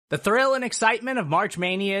The thrill and excitement of March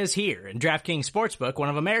Mania is here, and DraftKings Sportsbook, one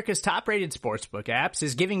of America's top-rated sportsbook apps,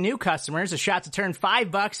 is giving new customers a shot to turn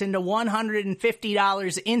 $5 into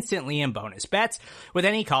 $150 instantly in bonus bets with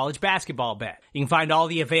any college basketball bet. You can find all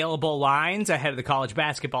the available lines ahead of the college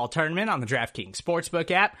basketball tournament on the DraftKings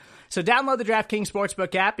Sportsbook app. So download the DraftKings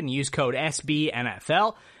Sportsbook app and use code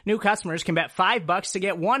SBNFL. New customers can bet $5 to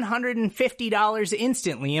get $150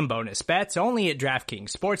 instantly in bonus bets only at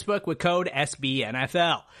DraftKings Sportsbook with code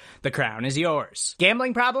SBNFL. The crown is yours.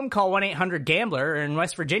 Gambling problem? Call 1-800-GAMBLER. Or in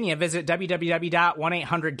West Virginia, visit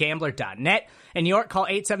www.1800gambler.net. In New York, call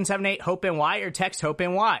 877-8-HOPE-NY or text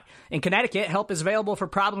HOPE-NY. In Connecticut, help is available for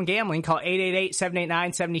problem gambling. Call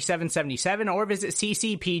 888-789-7777 or visit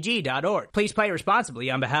ccpg.org. Please play responsibly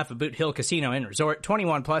on behalf of Boot Hill Casino and Resort.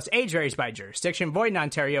 21 plus, age varies by jurisdiction. Void in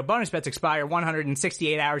Ontario. Bonus bets expire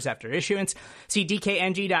 168 hours after issuance. See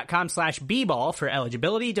dkng.com/bball for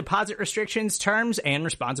eligibility, deposit restrictions, terms, and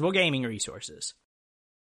responsible gaming resources.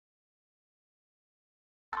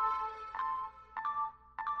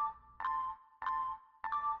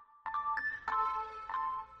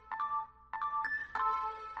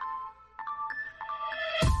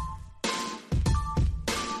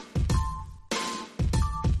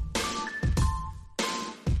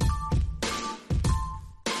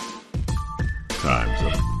 Time's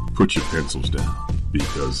up. Put your pencils down,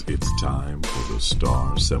 because it's time for the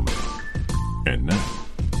Star Seminar. And now,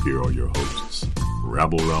 here are your hosts,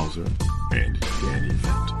 Rabble Rouser and Danny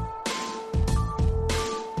Phantom.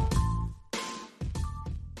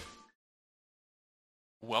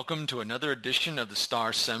 Welcome to another edition of the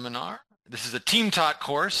Star Seminar. This is a team-taught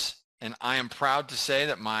course, and I am proud to say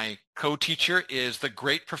that my co-teacher is the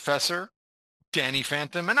great Professor Danny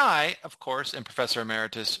Phantom, and I, of course, am Professor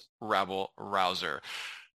Emeritus Rabble Rouser.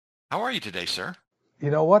 How are you today, sir?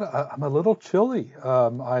 You know what? I'm a little chilly.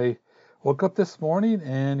 I woke up this morning,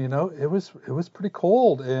 and it was pretty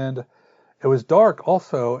cold, and it was dark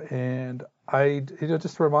also, and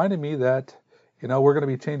just reminded me that we're going to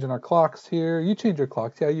be changing our clocks here. You change your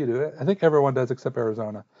clocks, yeah, you do it. I think everyone does except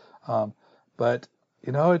Arizona. But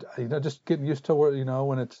just getting used to where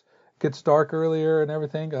when it gets dark earlier and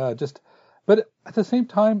everything. But at the same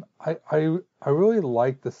time, I really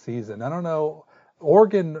like the season. I don't know,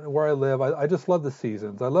 Oregon, where I live, I just love the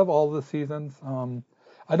seasons. I love all the seasons.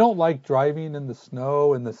 I don't like driving in the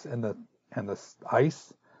snow and the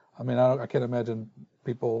ice. I mean, I can't imagine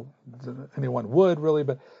anyone would really,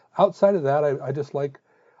 but outside of that, I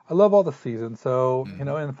I love all the seasons. So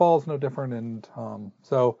and fall's no different. And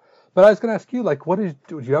but I was going to ask you,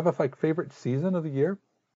 do you have a favorite season of the year?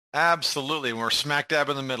 Absolutely. We're smack dab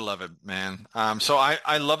in the middle of it, man. So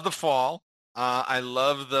I love the fall. I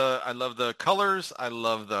love the colors. I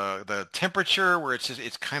love the temperature where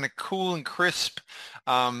it's kind of cool and crisp.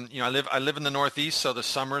 I live in the Northeast, so the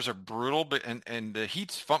summers are brutal, but and the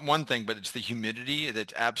heat's one thing, but it's the humidity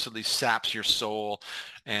that absolutely saps your soul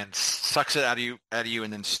and sucks it out of you,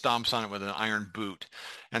 and then stomps on it with an iron boot.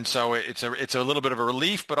 And so it's a little bit of a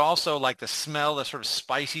relief, but also like the smell, the sort of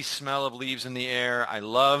spicy smell of leaves in the air. I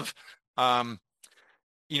love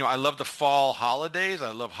I love the fall holidays.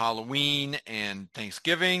 I love Halloween and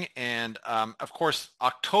Thanksgiving. And, of course,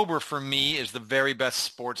 October for me is the very best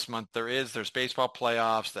sports month there is. There's baseball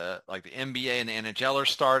playoffs, the NBA and the NHL are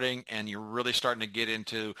starting, and you're really starting to get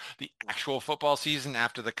into the actual football season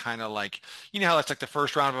after the kind of how it's like the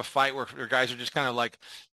first round of a fight where guys are just kind of like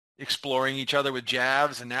exploring each other with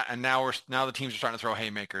jabs, and now the teams are starting to throw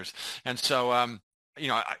haymakers. And so,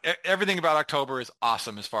 everything about October is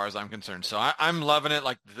awesome as far as I'm concerned. So I'm loving it.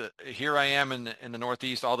 Here I am in the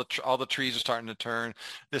Northeast. All the trees are starting to turn.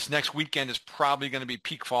 This next weekend is probably going to be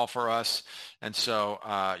peak fall for us. And so,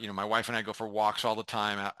 my wife and I go for walks all the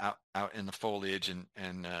time out in the foliage, and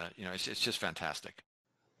it's just fantastic.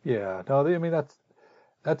 Yeah, no, I mean that's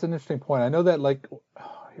an interesting point. I know that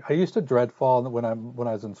I used to dread fall when I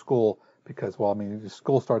was in school. Because,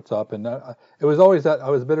 school starts up, and it was always that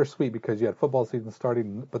I was bittersweet because you had football season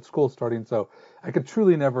starting, but school starting, so I could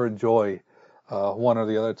truly never enjoy one or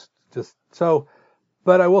the other. It's just so.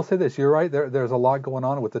 But I will say this: you're right. There's a lot going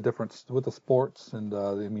on with the sports, and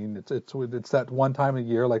it's that one time a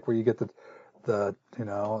year where you get the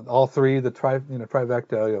all three, the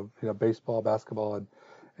trifecta of baseball, basketball,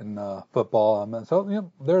 and football. So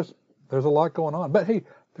there's a lot going on. But hey,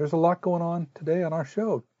 there's a lot going on today on our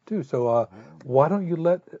show too. So why don't you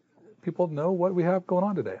let people know what we have going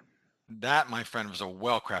on today? That, my friend, was a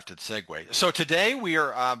well-crafted segue. So today we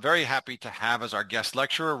are very happy to have as our guest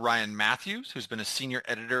lecturer Ryan Matthews, who's been a senior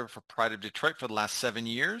editor for Pride of Detroit for the last 7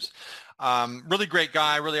 years. Really great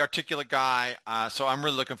guy, really articulate guy. So I'm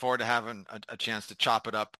really looking forward to having a chance to chop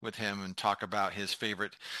it up with him and talk about his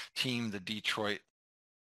favorite team, the Detroit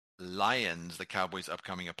Lions, the Cowboys'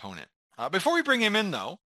 upcoming opponent. Before we bring him in,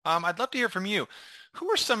 though, I'd love to hear from you. Who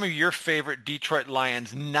are some of your favorite Detroit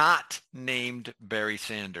Lions not named Barry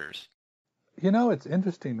Sanders? It's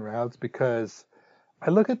interesting, Rabs, because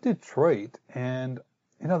I look at Detroit and,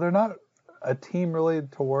 they're not a team really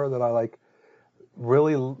to where that I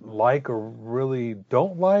really like or really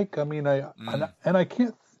don't like. I mean, I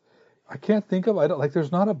can't think of,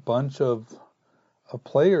 there's not a bunch of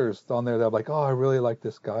players on there that I'm like, oh, I really like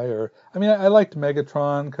this guy. Or, I mean, I liked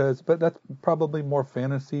Megatron but that's probably more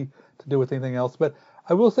fantasy to do with anything else. But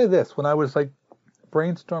I will say this, when I was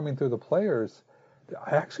brainstorming through the players,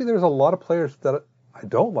 there's a lot of players that I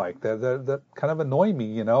don't like that kind of annoy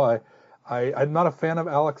me. I'm not a fan of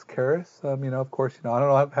Alex Karras. Of course, I don't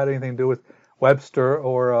know if it had anything to do with Webster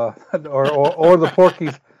or or the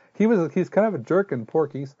Porkies. He's kind of a jerk in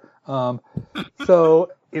Porkies. So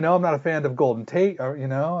I'm not a fan of Golden Tate. You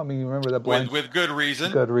remember that with good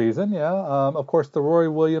reason. Good reason, yeah. Of course, the Roy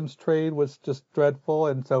Williams trade was just dreadful,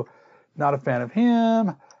 and so not a fan of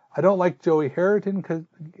him. I don't like Joey Harrington because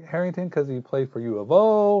he played for U of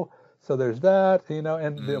O. So there's that, and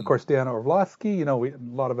of course Dan Orlovsky. A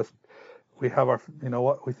lot of us we have our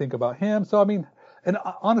what we think about him. So I mean, and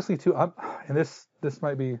honestly too, this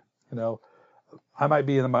might be I might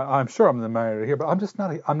be I'm sure I'm in the minority here, but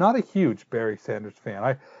I'm not a huge Barry Sanders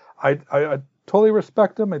fan. I totally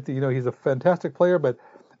respect him. He's a fantastic player, but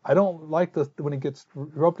I don't like when he gets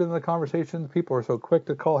roped into the conversation. People are so quick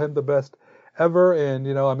to call him the best ever, and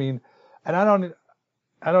and I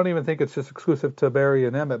don't even think it's just exclusive to Barry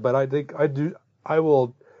and Emmett, but I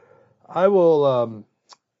will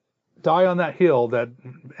die on that hill that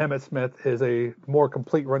Emmitt Smith is a more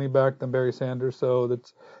complete running back than Barry Sanders. So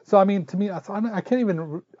I mean, to me, I can't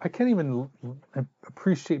even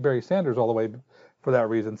appreciate Barry Sanders all the way for that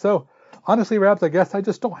reason. So honestly, Rabs, I guess I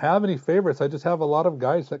just don't have any favorites. I just have a lot of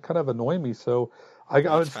guys that kind of annoy me. So I'm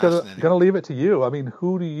just gonna leave it to you. I mean,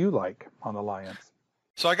 who do you like on the Lions?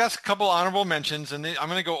 So I got a couple honorable mentions, and I'm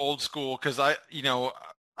going to go old school because I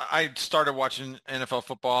started watching NFL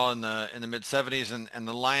football in the mid '70s, and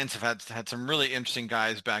the Lions have had some really interesting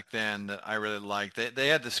guys back then that I really liked. They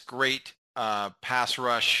had this great pass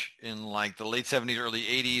rush in the late '70s, early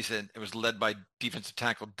 '80s, and it was led by defensive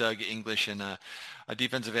tackle Doug English and a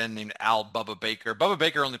defensive end named Al Bubba Baker. Bubba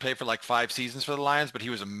Baker only played for 5 seasons for the Lions, but he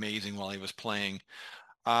was amazing while he was playing.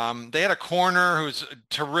 They had a corner who was a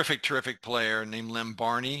terrific player named Lem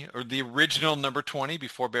Barney, or the original number 20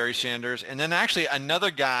 before Barry Sanders. And then actually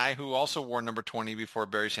another guy who also wore number 20 before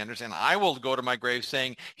Barry Sanders, and I will go to my grave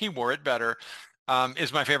saying he wore it better,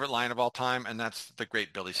 is my favorite Lion of all time, and that's the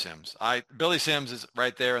great Billy Sims. Billy Sims is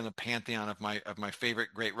right there in the pantheon of my favorite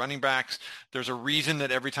great running backs. There's a reason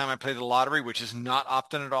that every time I play the lottery, which is not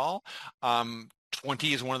often at all,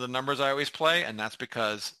 20 is one of the numbers I always play, and that's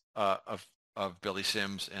because of Billy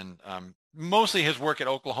Sims and mostly his work at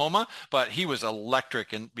Oklahoma, but he was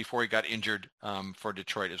electric and before he got injured for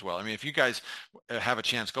Detroit as well. I mean, if you guys have a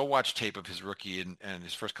chance, go watch tape of his rookie and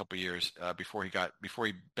his first couple of years before he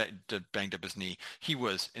banged up his knee. He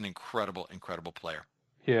was an incredible player.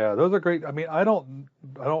 Yeah, those are great. I mean, I don't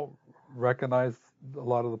recognize a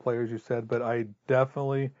lot of the players you said, but I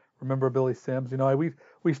definitely remember Billy Sims.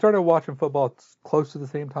 We started watching football close to the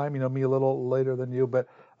same time. Me a little later than you, but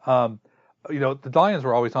the Lions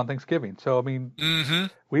were always on Thanksgiving. So, I mean,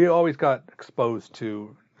 we always got exposed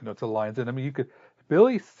to the Lions. And, I mean,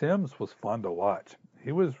 Billy Sims was fun to watch.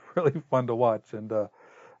 He was really fun to watch. And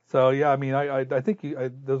so, yeah, I mean, I think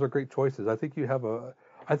those are great choices. I think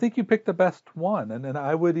you picked the best one. And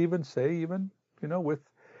I would even say, with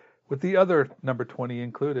the other number 20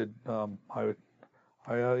 included,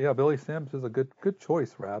 Billy Sims is a good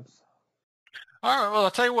choice, Rabs. All right, well, I'll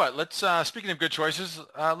tell you what. Let's speaking of good choices,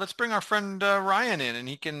 let's bring our friend Ryan in, and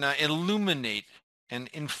he can illuminate and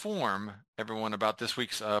inform everyone about this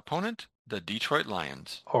week's opponent, the Detroit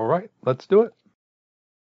Lions. All right, let's do it.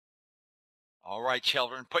 All right,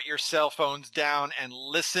 children, put your cell phones down and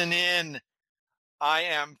listen in. I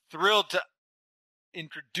am thrilled to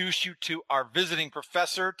introduce you to our visiting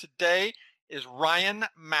professor today. Is Ryan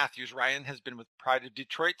Matthews. Ryan has been with Pride of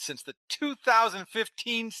Detroit since the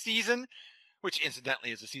 2015 season, which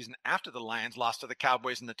incidentally is the season after the Lions lost to the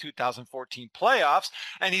Cowboys in the 2014 playoffs.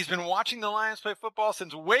 And he's been watching the Lions play football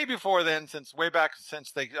since way before then, since way back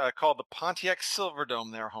since they called the Pontiac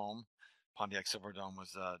Silverdome their home. Pontiac Silverdome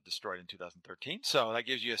was destroyed in 2013. So that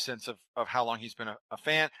gives you a sense of how long he's been a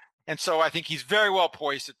fan. And so I think he's very well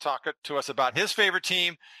poised to talk to us about his favorite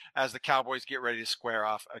team as the Cowboys get ready to square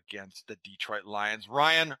off against the Detroit Lions.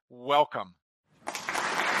 Ryan, welcome.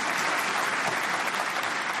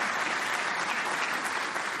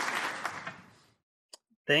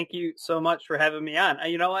 Thank you so much for having me on.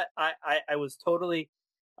 You know what? I was totally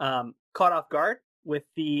caught off guard with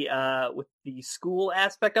the school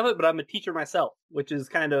aspect of it, but I'm a teacher myself, which is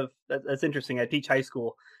that's interesting. I teach high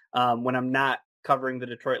school when I'm not covering the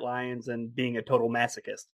Detroit Lions and being a total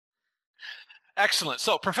masochist. Excellent.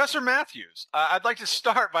 So, Professor Matthews, I'd like to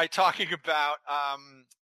start by talking about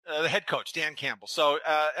the head coach, Dan Campbell. So,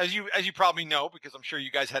 as you probably know, because I'm sure you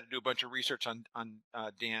guys had to do a bunch of research on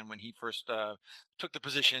Dan when he first took the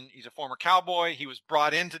position. He's a former Cowboy. He was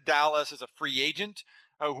brought into Dallas as a free agent,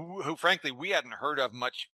 who frankly we hadn't heard of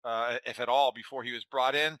much, if at all, before he was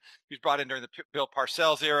brought in. He was brought in during the Bill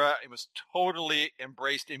Parcells era. He was totally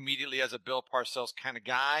embraced immediately as a Bill Parcells kind of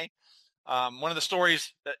guy. One of the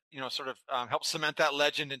stories that helped cement that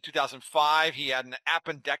legend in 2005, he had an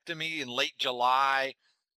appendectomy in late July.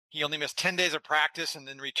 He only missed 10 days of practice and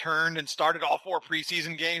then returned and started all 4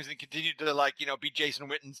 preseason games and continued to be Jason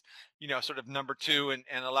Witten's, number 2 and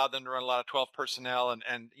allowed them to run a lot of 12 personnel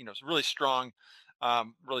and really strong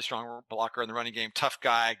blocker in the running game, tough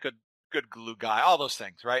guy, good glue guy, all those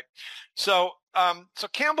things, right? So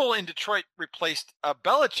Campbell in Detroit replaced a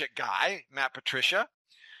Belichick guy, Matt Patricia.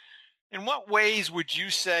 In what ways would you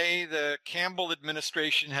say the Campbell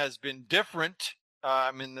administration has been different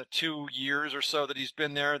in the 2 years or so that he's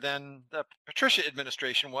been there than the Patricia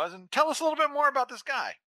administration was? And tell us a little bit more about this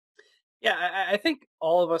guy. Yeah, I think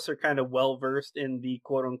all of us are kind of well-versed in the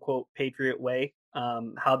quote-unquote Patriot way,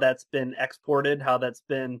 how that's been exported, how that's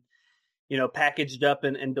been, packaged up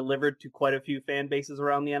and delivered to quite a few fan bases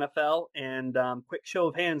around the NFL. And quick show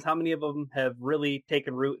of hands, how many of them have really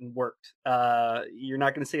taken root and worked? You're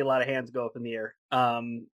not going to see a lot of hands go up in the air.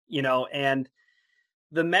 And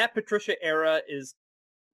the Matt Patricia era is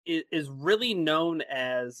really known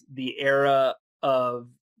as the era of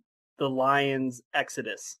the Lions'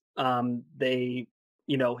 exodus. Him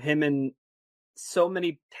and so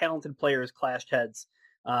many talented players clashed heads.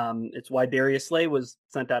 It's why Darius Slay was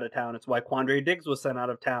sent out of town. It's why Quandre Diggs was sent out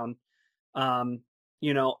of town. I'm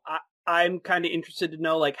kind of interested to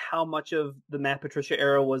know how much of the Matt Patricia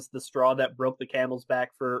era was the straw that broke the camel's back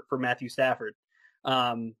for Matthew Stafford.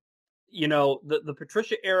 The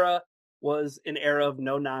Patricia era was an era of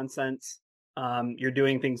no nonsense. You're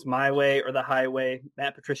doing things my way or the highway.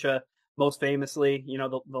 Matt Patricia, most famously,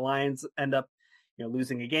 the Lions end up,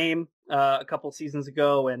 losing a game a couple seasons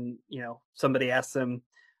ago, and somebody asks him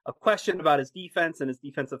a question about his defense and his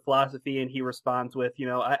defensive philosophy, and he responds with,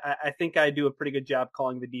 I think I do a pretty good job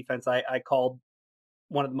calling the defense. I called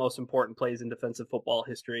one of the most important plays in defensive football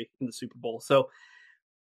history in the Super Bowl. So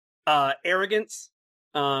arrogance,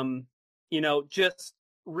 just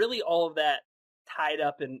really all of that tied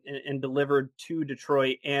up and delivered to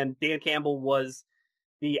Detroit. And Dan Campbell was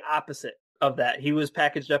the opposite of that. He was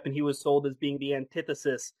packaged up and he was sold as being the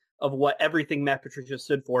antithesis of what everything Matt Patricia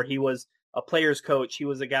stood for. He was a player's coach. He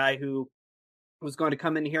was a guy who was going to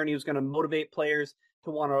come in here and he was going to motivate players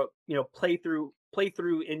to want to, play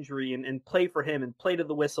through injury and play for him and play to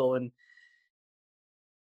the whistle. And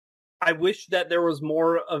I wish that there was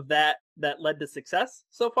more of that led to success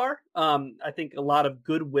so far. I think a lot of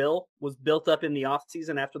goodwill was built up in the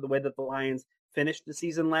offseason after the way that the Lions finished the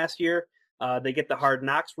season last year. They get the Hard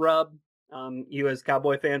Knocks rub. You as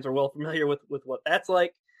Cowboy fans are well familiar with what that's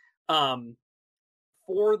like.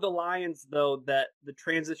 For the Lions, though, that the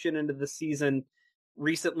transition into the season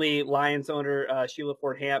recently, Lions owner Sheila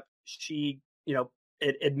Ford Hamp, she,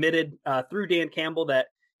 admitted through Dan Campbell that,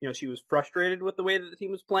 she was frustrated with the way that the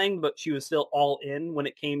team was playing, but she was still all in when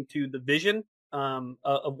it came to the vision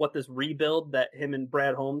of what this rebuild that him and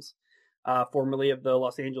Brad Holmes, formerly of the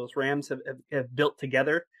Los Angeles Rams, have built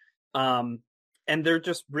together. And they're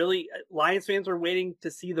just really, Lions fans are waiting to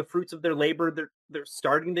see the fruits of their labor. They're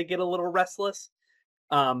starting to get a little restless.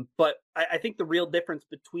 But I think the real difference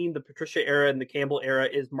between the Patricia era and the Campbell era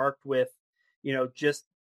is marked with, just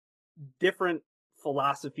different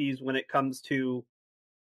philosophies when it comes to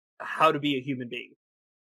how to be a human being.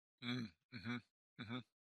 Mm-hmm. Mm-hmm.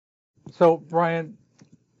 So, Brian,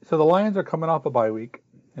 the Lions are coming off a bye week.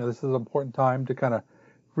 This is an important time to kind of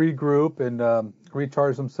regroup and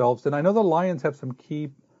recharge themselves. And I know the Lions have some key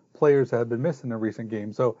players that have been missing in recent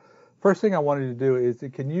games. So, first thing I wanted to do is,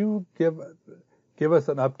 can you give us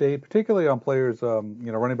an update, particularly on players,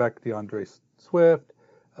 running back DeAndre Swift,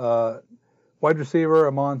 wide receiver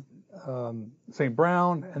St.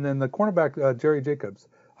 Brown, and then the cornerback, Jerry Jacobs.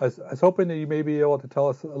 I was hoping that you may be able to tell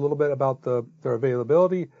us a little bit about their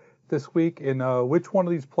availability this week and which one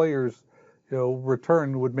of these players,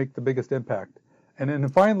 return would make the biggest impact. And then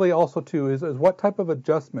finally, also too, is what type of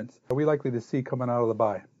adjustments are we likely to see coming out of the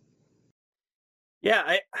bye?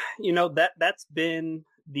 Yeah, that's been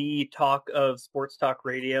the talk of sports talk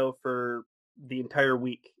radio for the entire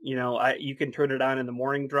week. You can turn it on in the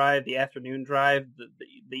morning drive, the afternoon drive,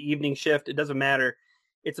 the evening shift. It doesn't matter.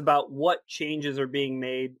 It's about what changes are being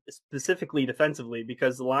made specifically defensively,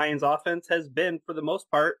 because the Lions offense has been, for the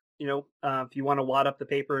most part, if you want to wad up the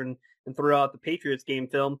paper and throw out the Patriots game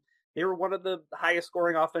film, they were one of the highest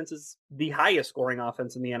scoring offenses, the highest scoring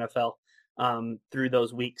offense in the NFL through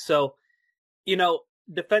those weeks. So,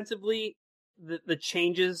 defensively, the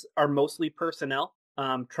changes are mostly personnel,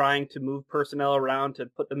 trying to move personnel around to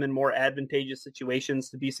put them in more advantageous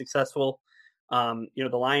situations to be successful. The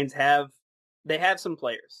Lions have some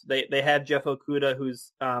players. They have Jeff Okudah,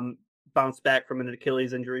 who's bounced back from an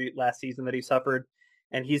Achilles injury last season that he suffered,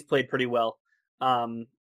 and he's played pretty well.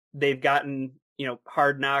 They've gotten,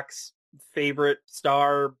 Hard Knocks favorite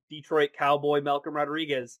star Detroit Cowboy Malcolm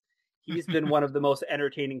Rodriguez. He's been one of the most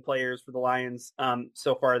entertaining players for the Lions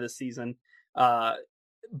so far this season.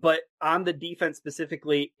 But on the defense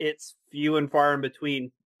specifically, it's few and far in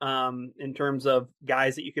between in terms of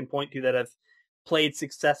guys that you can point to that have played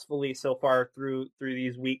successfully so far through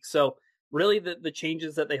these weeks. So really the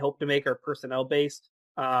changes that they hope to make are personnel based,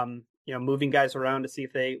 moving guys around to see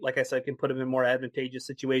if they, like I said, can put them in more advantageous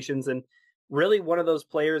situations. And really one of those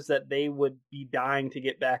players that they would be dying to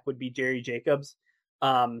get back would be Jerry Jacobs.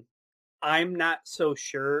 I'm not so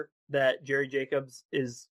sure that Jerry Jacobs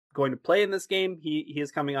is going to play in this game. He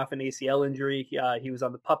is coming off an ACL injury. He was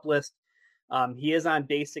on the PUP list. He is on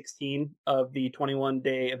day 16 of the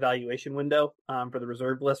 21-day evaluation window for the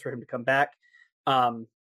reserve list for him to come back.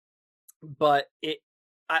 But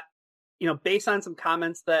based on some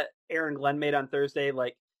comments that Aaron Glenn made on Thursday,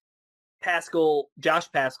 like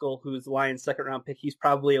Josh Paschal, who's the Lions' second-round pick, he's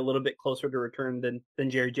probably a little bit closer to return than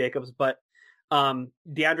Jerry Jacobs. But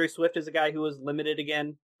DeAndre Swift is a guy who was limited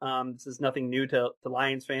again. This is nothing new to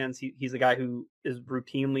Lions fans. He's a guy who is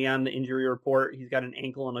routinely on the injury report. He's got an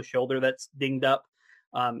ankle and a shoulder that's dinged up,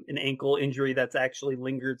 an ankle injury that's actually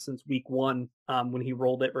lingered since week 1 when he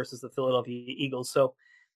rolled it versus the Philadelphia Eagles. So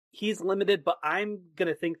he's limited, but I'm going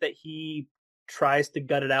to think that he tries to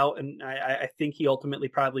gut it out, and I think he ultimately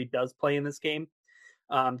probably does play in this game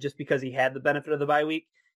just because he had the benefit of the bye week.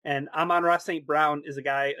 And Amon-Ra St. Brown is a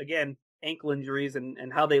guy, again, ankle injuries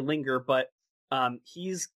and how they linger, but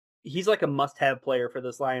he's like a must-have player for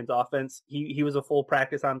this Lions offense. He was a full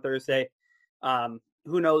practice on Thursday.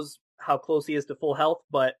 Who knows how close he is to full health,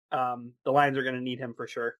 but the Lions are going to need him for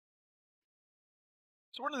sure.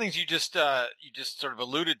 So one of the things you just sort of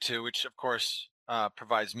alluded to, which of course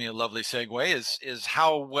provides me a lovely segue, is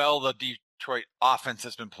how well the Detroit offense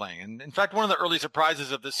has been playing. And in fact, one of the early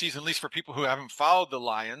surprises of this season, at least for people who haven't followed the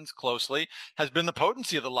Lions closely, has been the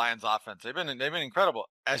potency of the Lions offense. They've been incredible,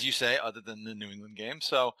 as you say, other than the New England game.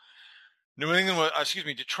 So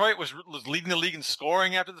Detroit was leading the league in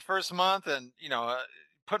scoring after the first month, and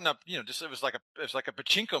putting up, it was like a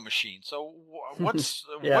pachinko machine. So what's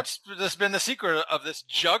this been the secret of this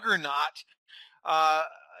juggernaut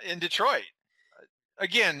in Detroit?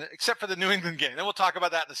 Again, except for the New England game. Then we'll talk about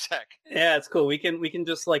that in a sec. Yeah, it's cool. We can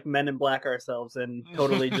just like Men in Black ourselves and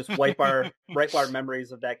totally just wipe our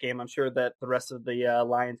memories of that game. I'm sure that the rest of the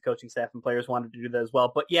Lions coaching staff and players wanted to do that as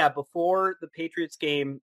well. But yeah, before the Patriots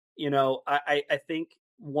game, I think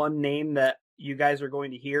one name that you guys are going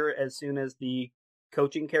to hear as soon as the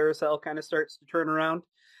coaching carousel kind of starts to turn around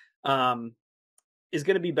is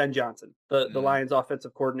going to be Ben Johnson, the Lions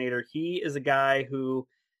offensive coordinator. He is a guy who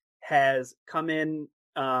has come in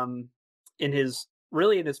his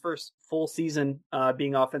first full season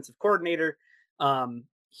being offensive coordinator.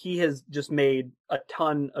 He has just made a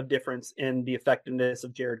ton of difference in the effectiveness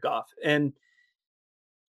of Jared Goff. And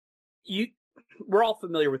we're all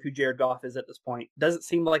familiar with who Jared Goff is at this point. Doesn't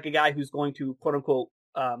seem like a guy who's going to, quote unquote,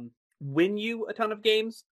 win you a ton of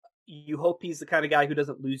games. You hope he's the kind of guy who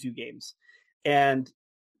doesn't lose you games. And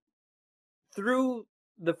through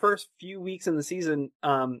the first few weeks in the season,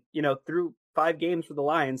 through 5 games for the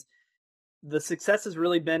Lions, the success has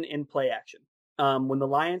really been in play action. When the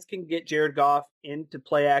Lions can get Jared Goff into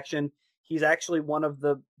play action, he's actually one of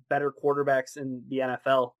the better quarterbacks in the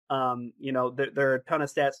NFL. There are a ton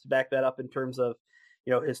of stats to back that up in terms of,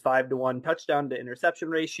 his 5-to-1 touchdown to interception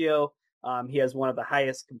ratio. He has one of the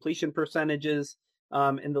highest completion percentages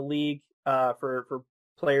in the league for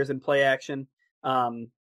players in play action.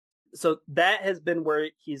 so that has been where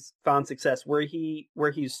he's found success. Where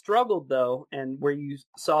he's struggled though, and where you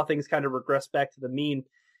saw things kind of regress back to the mean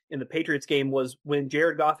in the Patriots game was when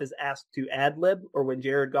Jared Goff is asked to ad lib, or when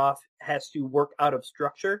Jared Goff has to work out of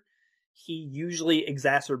structure, he usually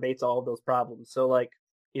exacerbates all of those problems. So like,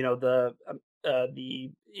 you know,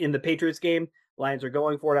 in the Patriots game, Lions are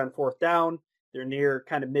going for it on fourth down. They're near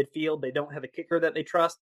kind of midfield. They don't have a kicker that they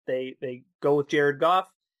trust. They go with Jared Goff,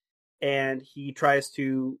 and he tries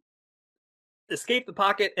to escape the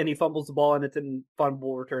pocket, and he fumbles the ball, and it's a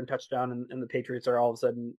fumble return touchdown, and the Patriots are all of a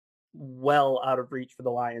sudden well out of reach for the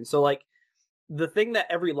Lions. So like, the thing that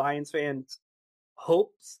every Lions fan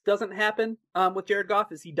hopes doesn't happen with Jared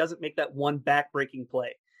Goff is he doesn't make that one back-breaking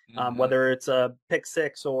play, whether it's a pick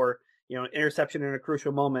six or, you know, an interception in a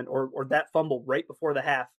crucial moment, or that fumble right before the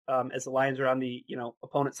half as the Lions are on the, you know,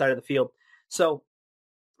 opponent side of the field. So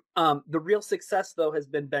the real success though has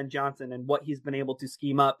been Ben Johnson and what he's been able to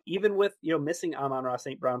scheme up, even with, you know, missing Amon-Ra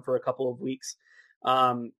St. Brown for a couple of weeks.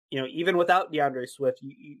 You know, even without DeAndre Swift,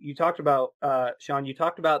 you talked about, Sean, you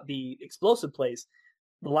talked about the explosive plays.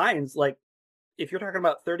 The Lions, like, if you're talking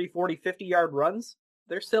about 30, 40, 50-yard runs,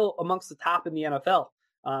 they're still amongst the top in the NFL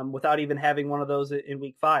without even having one of those in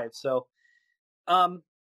week 5. So,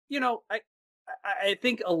 you know, I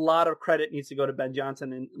think a lot of credit needs to go to Ben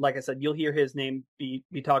Johnson. And like I said, you'll hear his name be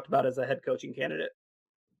talked about as a head coaching candidate.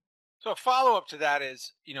 So a follow-up to that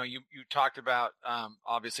is, you know, you talked about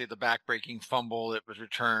obviously the back-breaking fumble that was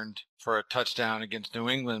returned for a touchdown against New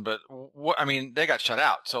England, but I mean, they got shut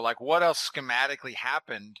out. So like, what else schematically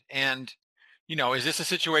happened? And, you know, is this a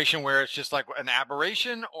situation where it's just like an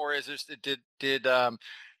aberration, or is this, did the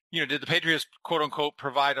Patriots quote unquote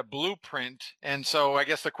provide a blueprint? And so I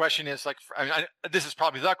guess the question is like, this is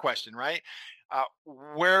probably the question, right?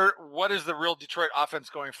 What is the real Detroit offense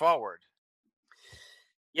going forward?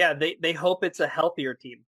 Yeah, they hope it's a healthier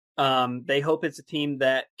team. They hope it's a team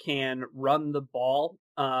that can run the ball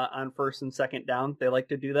on first and second down. They like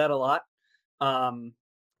to do that a lot.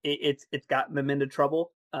 It's gotten them into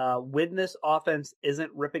trouble. When this offense isn't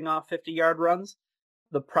ripping off 50-yard runs,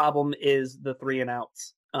 the problem is the 3 and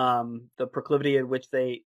outs. The proclivity at which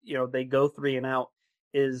they go 3 and out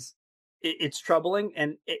it's troubling,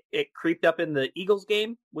 and it creeped up in the Eagles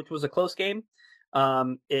game, which was a close game.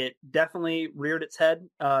 It definitely reared its head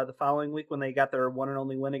the following week when they got their one and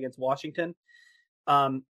only win against Washington.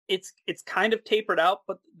 It's kind of tapered out,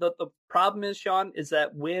 but the problem is, Sean, is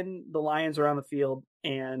that when the Lions are on the field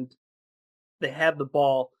and they have the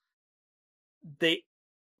ball, they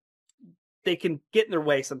can get in their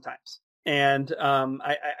way sometimes. And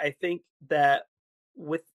I think that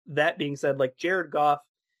with that being said, like Jared Goff,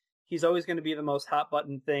 he's always going to be the most hot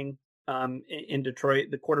button thing in Detroit.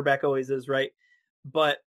 The quarterback always is, right?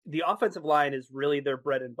 But the offensive line is really their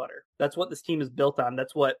bread and butter. That's what this team is built on.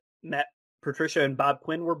 That's what Matt Patricia and Bob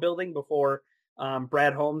Quinn were building before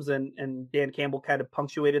Brad Holmes and Dan Campbell kind of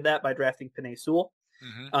punctuated that by drafting Penei Sewell.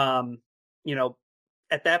 Mm-hmm. You know,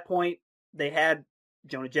 at that point, they had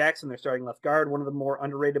Jonah Jackson, their starting left guard, one of the more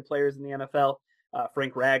underrated players in the NFL.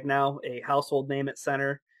 Frank Ragnow, a household name at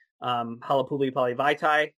center. Halapuli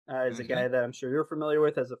Palivaitai is a guy that I'm sure you're familiar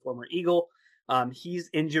with as a former Eagle. He's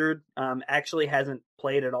injured, actually hasn't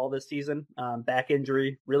played at all this season. Back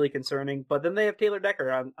injury, really concerning. But then they have Taylor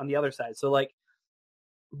Decker on the other side. So, like,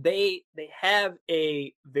 they have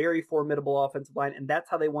a very formidable offensive line, and that's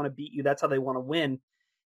how they want to beat you. That's how they want to win.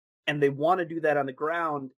 And they want to do that on the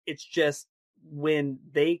ground. It's just when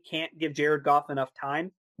they can't give Jared Goff enough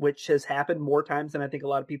time, which has happened more times than I think a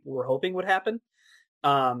lot of people were hoping would happen,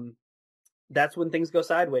 that's when things go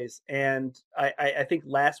sideways. And I think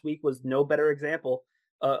last week was no better example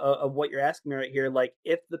of what you're asking me right here. Like,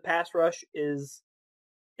 if the pass rush is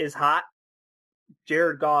hot,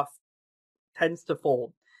 Jared Goff tends to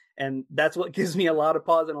fold. And that's what gives me a lot of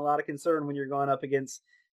pause and a lot of concern when you're going up against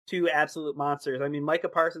two absolute monsters. I mean, Micah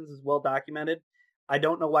Parsons is well documented. I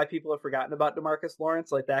don't know why people have forgotten about DeMarcus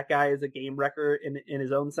Lawrence. Like, that guy is a game wrecker in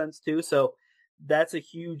his own sense too. So that's a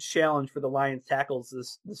huge challenge for the Lions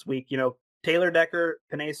tackles this week. You know, Taylor Decker,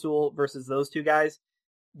 Penei Sewell versus those two guys.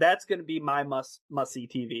 That's going to be my must-see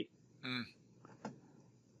TV. Mm.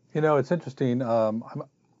 You know, it's interesting.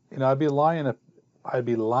 I'd be lying if I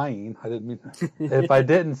didn't mean if I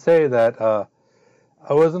didn't say that.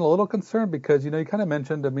 I wasn't a little concerned because, you kind of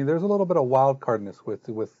mentioned, I mean, there's a little bit of wild cardness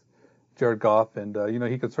with Jared Goff, and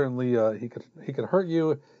he could certainly he could hurt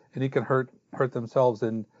you, and he can hurt themselves,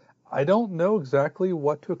 and I don't know exactly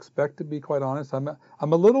what to expect, to be quite honest. I'm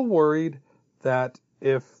a little worried that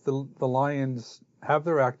if the Lions have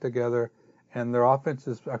their act together and their offense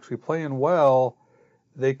is actually playing well,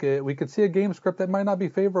 we could see a game script that might not be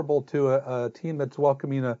favorable to a team that's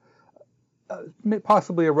welcoming a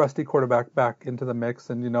possibly a rusty quarterback back into the mix.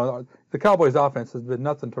 And, the Cowboys offense has been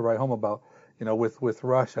nothing to write home about, with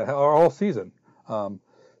Rush all season.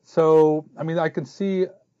 So, I can see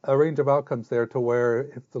a range of outcomes there to where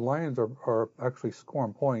if the Lions are actually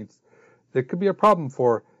scoring points, it could be a problem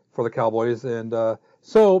for the Cowboys. And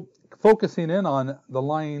so focusing in on the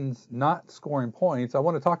Lions not scoring points, I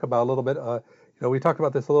want to talk about a little bit, we talked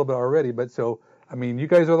about this a little bit already, but so, you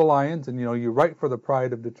guys are the Lions and, you write for the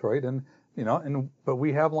pride of Detroit and, but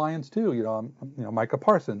we have Lions too, Micah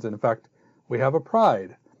Parsons. And in fact, we have a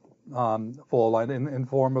pride, full line in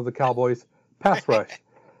form of the Cowboys pass rush.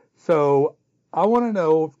 So I want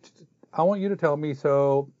you to tell me,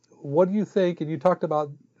 so what do you think, and you talked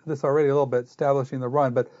about this already a little bit, establishing the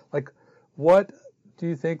run, but what do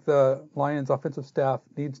you think the Lions offensive staff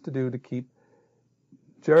needs to do to keep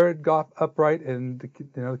Jared Goff upright and to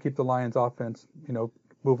keep the Lions offense,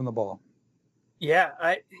 moving the ball? Yeah,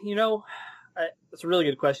 that's a really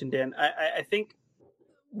good question, Dan. I think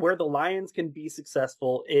where the Lions can be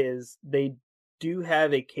successful is they do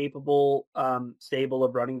have a capable stable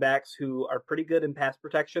of running backs who are pretty good in pass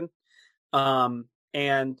protection.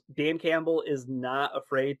 And Dan Campbell is not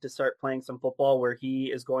afraid to start playing some football where he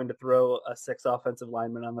is going to throw a 6 offensive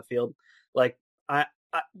lineman on the field.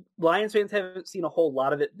 Lions fans haven't seen a whole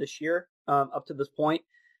lot of it this year up to this point,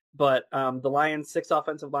 but the Lions' 6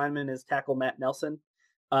 offensive linemen is tackle Matt Nelson.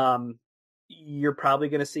 You're probably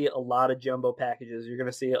going to see a lot of jumbo packages. You're going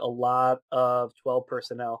to see a lot of 12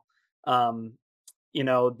 personnel.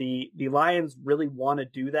 The Lions really want to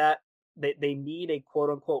do that. They need a quote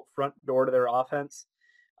unquote front door to their offense.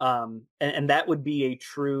 And that would be a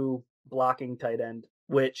true blocking tight end,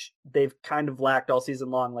 which they've kind of lacked all season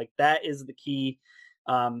long. That is the key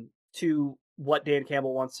to what Dan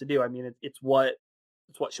Campbell wants to do. It's what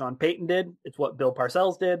Sean Payton did. It's what Bill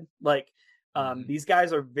Parcells did. These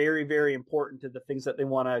guys are very, very important to the things that they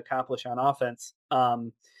want to accomplish on offense.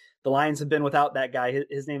 The Lions have been without that guy.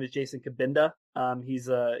 His name is Jason Kabinda. He's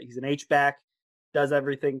an H-back, does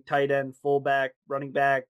everything, tight end, fullback, running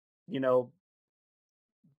back,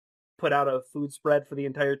 put out a food spread for the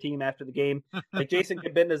entire team after the game. Jason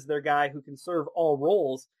Kabinda is their guy who can serve all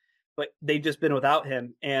roles, but they've just been without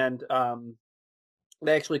him. And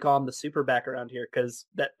they actually call him the super back around here because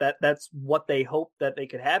that's what they hope that they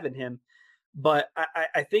could have in him. But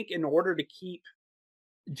I think in order to keep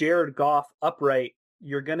Jared Goff upright,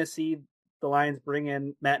 you're going to see the Lions bring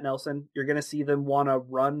in Matt Nelson. You're going to see them want to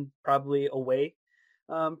run probably away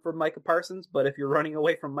from Micah Parsons. But if you're running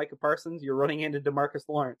away from Micah Parsons, you're running into DeMarcus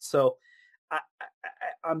Lawrence. So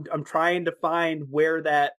I'm trying to find where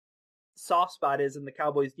that soft spot is in the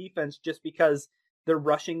Cowboys defense, just because their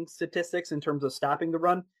rushing statistics in terms of stopping the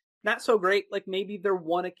run, not so great. Maybe they're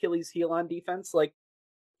one Achilles heel on defense.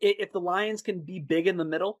 If the Lions can be big in the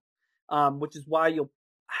middle, which is why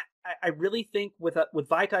I really think with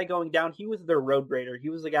Vaitai going down, he was their road grader. He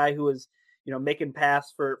was the guy who was, making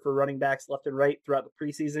pass for running backs left and right throughout the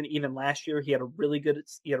preseason. Even last year, he had a really good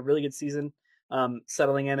season,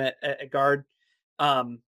 settling in at guard.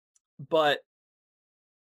 But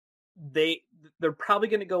they're probably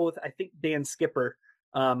going to go with, I think, Dan Skipper,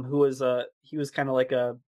 who was he was kind of like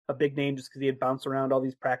a big name just because he had bounced around all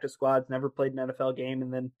these practice squads, never played an NFL game,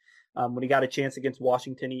 and then when he got a chance against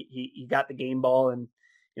Washington, he got the game ball, and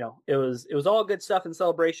it was all good stuff in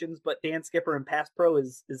celebrations. But Dan Skipper in pass pro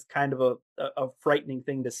is kind of a frightening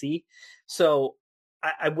thing to see. So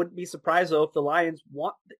I wouldn't be surprised though if the Lions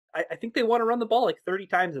I think they want to run the ball 30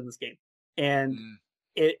 times in this game, and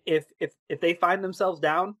if they find themselves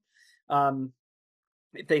down,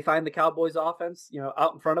 if they find the Cowboys offense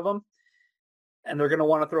out in front of them, and they're going to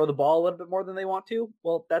want to throw the ball a little bit more than they want to,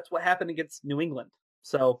 well, that's what happened against New England.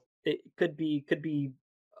 So it could be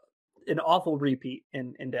an awful repeat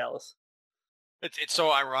in Dallas. It's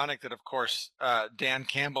so ironic that, of course, Dan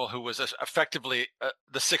Campbell, who was effectively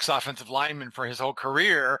the 6th offensive lineman for his whole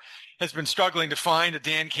career, has been struggling to find a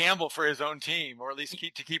Dan Campbell for his own team, or at least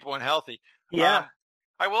to keep one healthy. Yeah.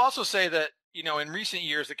 I will also say that, in recent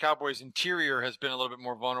years, the Cowboys' interior has been a little bit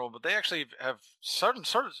more vulnerable, but they actually have sort of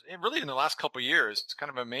really in the last couple of years, it's kind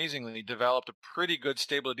of amazingly developed a pretty good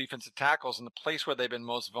stable of defensive tackles. And the place where they've been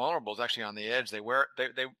most vulnerable is actually on the edge. They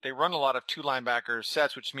run a lot of 2 linebacker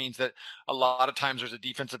sets, which means that a lot of times there's a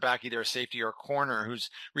defensive back, either a safety or a corner, who's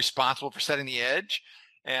responsible for setting the edge,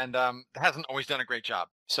 and hasn't always done a great job.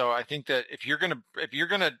 So I think that if you're gonna,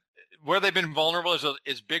 where they've been vulnerable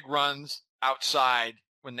is big runs outside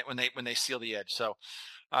when they seal the edge. So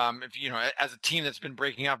if as a team that's been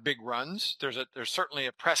breaking out big runs, there's certainly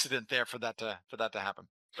a precedent there for that to happen.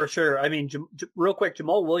 For sure. Real quick,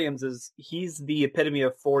 Jamal Williams he's the epitome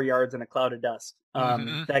of 4 yards in a cloud of dust.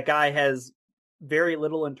 That guy has very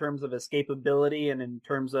little in terms of escapability and in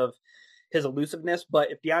terms of his elusiveness. But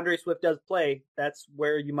if DeAndre Swift does play, that's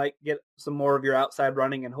where you might get some more of your outside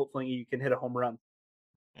running, and hopefully you can hit a home run.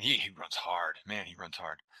 He runs hard, man. He runs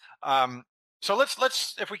hard. So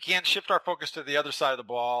let's if we can shift our focus to the other side of the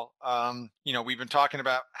ball. We've been talking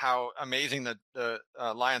about how amazing the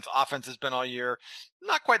Lions offense has been all year.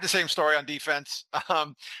 Not quite the same story on defense.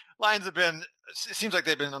 Lions have been, it seems like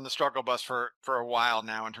they've been on the struggle bus for a while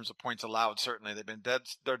now in terms of points allowed. Certainly they've been dead.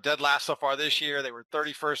 They're dead last so far this year. They were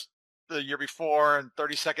 31st the year before and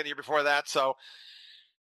 32nd the year before that. So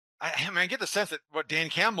I get the sense that what Dan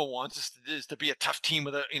Campbell wants is to be a tough team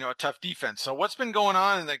with a tough defense. So what's been going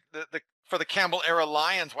on in for the Campbell era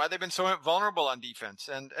Lions? Why they've been so vulnerable on defense?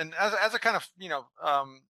 And as a kind of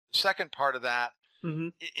second part of that, mm-hmm.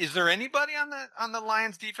 Is there anybody on the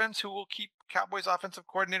Lions defense who will keep Cowboys offensive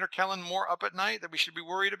coordinator Kellen Moore up at night that we should be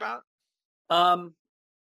worried about? I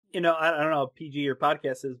don't know how PG your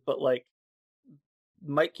podcast is, but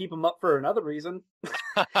might keep him up for another reason.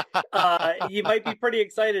 You might be pretty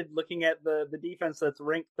excited looking at the defense that's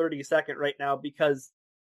ranked 32nd right now, because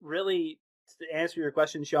really, to answer your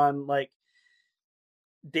question, Sean,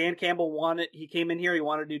 Dan Campbell he came in here, he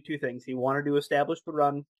wanted to do two things. He wanted to establish the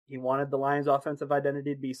run. He wanted the Lions offensive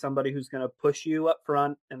identity to be somebody who's going to push you up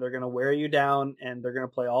front, and they're going to wear you down, and they're going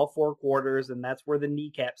to play all four quarters, and that's where the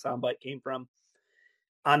kneecap soundbite came from.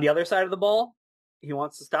 On the other side of the ball, he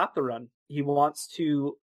wants to stop the run. He wants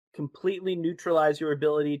to completely neutralize your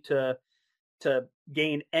ability to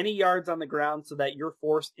gain any yards on the ground so that you're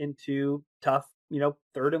forced into tough,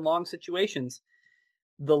 third and long situations.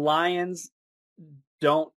 The Lions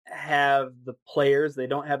don't have the players. They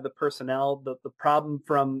don't have the personnel. The problem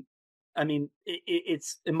it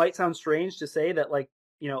might sound strange to say that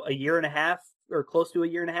a year and a half or close to a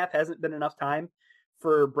year and a half hasn't been enough time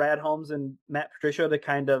for Brad Holmes and Matt Patricia to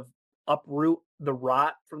kind of uproot the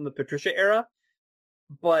rot from the Patricia era.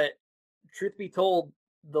 But truth be told,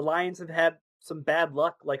 the Lions have had some bad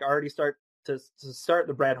luck, already start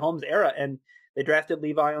the Brad Holmes era. And they drafted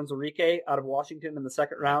Levi Onwuzurike out of Washington in the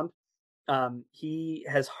second round. He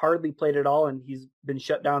has hardly played at all, and he's been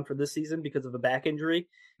shut down for this season because of a back injury.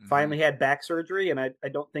 Mm-hmm. Finally had back surgery, and I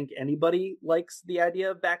don't think anybody likes the idea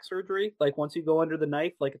of back surgery. Once you go under the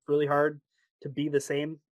knife, it's really hard to be the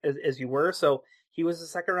same as you were. So he was a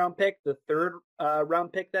second round pick. The third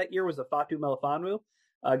round pick that year was a Fatu Melifonwu,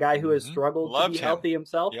 a guy who has struggled to be healthy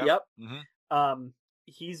himself. Yep. Mm-hmm.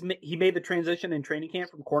 He made the transition in training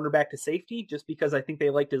camp from cornerback to safety just because I think they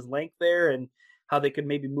liked his length there and how they could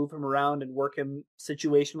maybe move him around and work him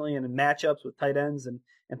situationally and in matchups with tight ends and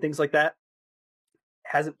things like that.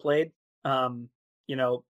 Hasn't played,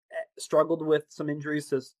 struggled with some injuries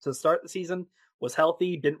to start the season, was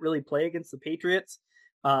healthy, didn't really play against the Patriots.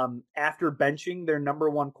 After benching their number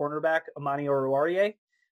one cornerback, Amani Oruwariye,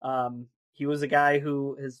 he was a guy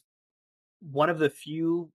who is one of the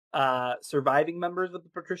few surviving members of the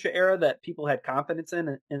Patricia era that people had confidence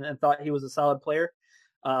in and thought he was a solid player.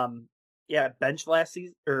 Bench last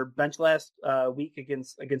week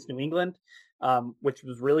against New England, which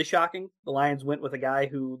was really shocking. The Lions went with a guy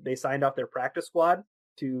who they signed off their practice squad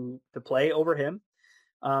to play over him.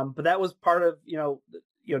 But that was part of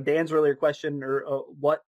Dan's earlier question, or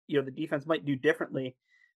what the defense might do differently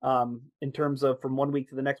in terms of from 1 week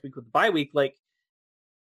to the next week with the bye week.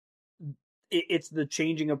 It's the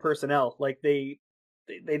changing of personnel. They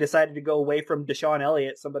decided to go away from Deshaun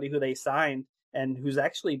Elliott, somebody who they signed and who's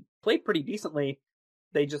actually played pretty decently.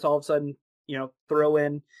 They just all of a sudden throw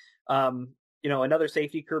in another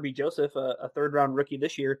safety, Kirby Joseph, a third round rookie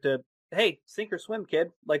this year, to, hey, sink or swim,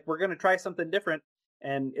 kid. We're going to try something different.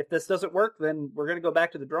 And if this doesn't work, then we're going to go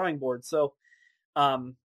back to the drawing board. So,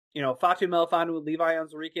 Fatu Melifonwu, Levi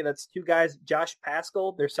Onwuzurike, that's two guys. Josh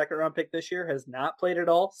Paschal, their second round pick this year, has not played at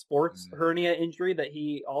all. Sports hernia injury that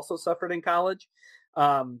he also suffered in college.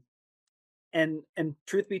 And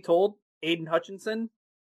truth be told, Aiden Hutchinson,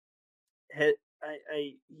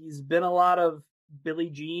 he's been a lot of Billie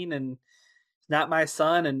Jean and it's not my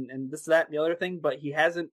son and this, that, and the other thing, but he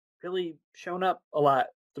hasn't really shown up a lot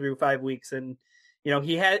through 5 weeks. And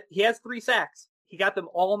he has 3 sacks. He got them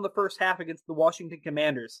all in the first half against the Washington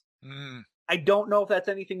Commanders. I don't know if that's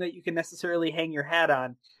anything that you can necessarily hang your hat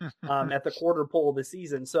on at the quarter pole of the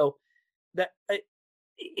season. So that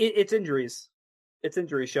it's injuries. It's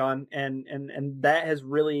injuries, Sean, and that has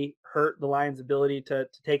really hurt the Lions' ability to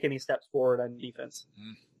take any steps forward on defense.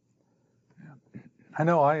 Yeah. I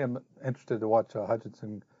know I am interested to watch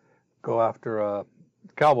Hutchinson go after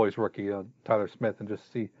Cowboys rookie Tyler Smith and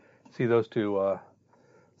just see those two.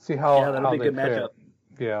 See how that'll be a good fare. matchup.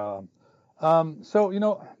 Yeah. So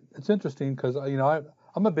it's interesting because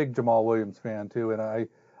I'm a big Jamal Williams fan too, and I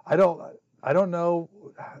don't know.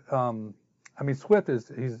 I mean, Swift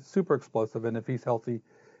he's super explosive, and if he's healthy,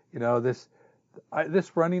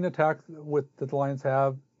 this running attack with that the Lions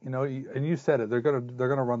have, and you said it, they're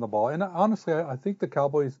gonna run the ball, and honestly, I think the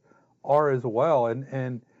Cowboys are as well,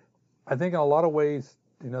 and I think in a lot of ways,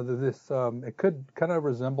 this it could kind of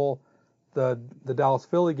resemble the Dallas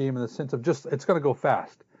Philly game in the sense of just it's going to go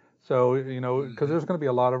fast. So because there's going to be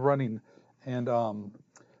a lot of running, and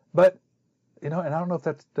but and I don't know if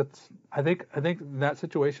that's I think in that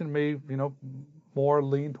situation may more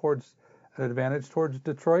lean towards an advantage towards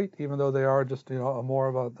Detroit, even though they are just a more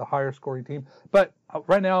of the higher scoring team. But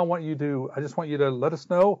right now I just want you to let us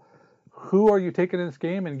know who are you taking in this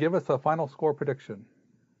game and give us a final score prediction.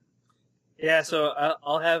 Yeah, so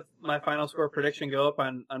I'll have my final score prediction go up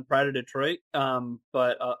on Pride of Detroit,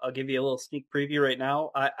 but I'll give you a little sneak preview right now.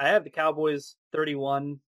 I have the Cowboys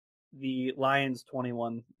 31, the Lions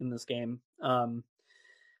 21 in this game.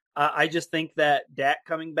 I just think that Dak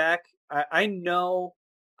coming back, I know,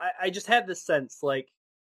 I just have this sense like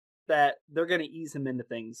that they're going to ease him into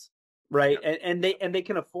things, right? Yep. And they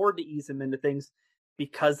can afford to ease him into things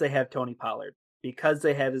because they have Tony Pollard, because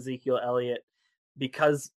they have Ezekiel Elliott,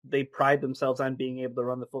 because they pride themselves on being able to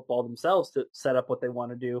run the football themselves to set up what they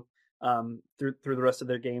want to do through the rest of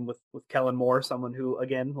their game with Kellen Moore, someone who,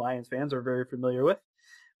 again, Lions fans are very familiar with.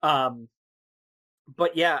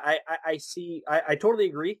 But yeah, I totally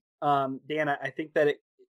agree. Dan, I think that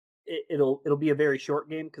it'll be a very short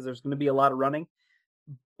game because there's going to be a lot of running.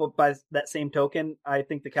 But by that same token, I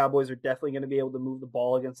think the Cowboys are definitely going to be able to move the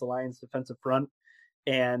ball against the Lions' defensive front.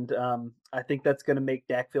 And I think that's going to make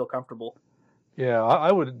Dak feel comfortable. Yeah,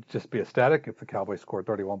 I would just be ecstatic if the Cowboys scored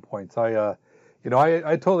 31 points. I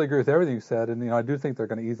totally agree with everything you said, and I do think they're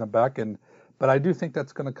going to ease them back, but I do think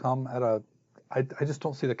that's going to come at I just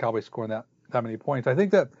don't see the Cowboys scoring that many points. I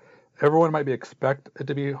think that everyone might expect it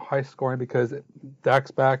to be high scoring because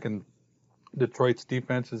Dak's back and Detroit's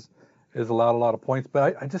defense has allowed a lot of points,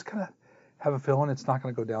 but I just kind of have a feeling it's not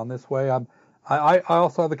going to go down this way. I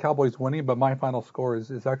also have the Cowboys winning, but my final score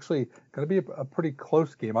is actually going to be a pretty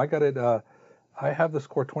close game. I got it. I have the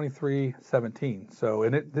score 23-17. So,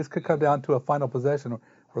 this could come down to a final possession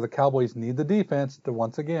where the Cowboys need the defense to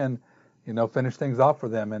once again, finish things off for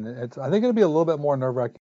them. And I think it'll be a little bit more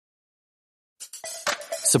nerve-wracking.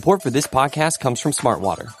 Support for this podcast comes from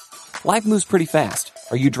Smartwater. Life moves pretty fast.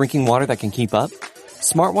 Are you drinking water that can keep up?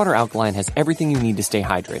 Smartwater Alkaline has everything you need to stay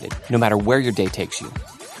hydrated, no matter where your day takes you.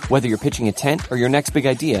 Whether you're pitching a tent or your next big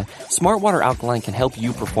idea, Smartwater Alkaline can help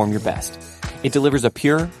you perform your best. It delivers a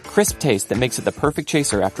pure, crisp taste that makes it the perfect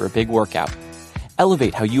chaser after a big workout.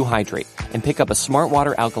 Elevate how you hydrate and pick up a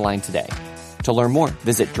Smartwater Alkaline today. To learn more,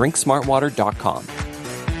 visit drinksmartwater.com.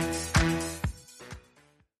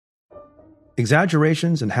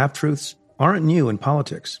 Exaggerations and half-truths aren't new in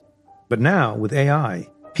politics. But now, with AI,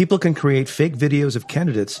 people can create fake videos of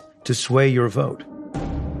candidates to sway your vote.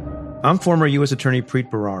 I'm former U.S. Attorney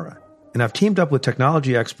Preet Bharara, and I've teamed up with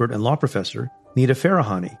technology expert and law professor Nita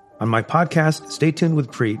Farahani on my podcast, Stay Tuned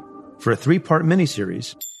with Preet, for a 3-part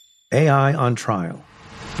miniseries, AI on Trial.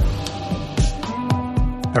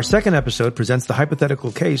 Our second episode presents the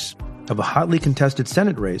hypothetical case of a hotly contested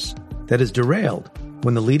Senate race that is derailed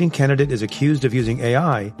when the leading candidate is accused of using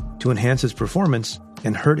AI to enhance his performance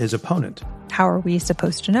and hurt his opponent. How are we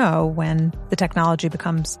supposed to know when the technology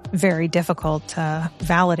becomes very difficult to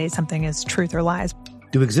validate something as truth or lies?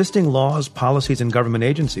 Do existing laws, policies, and government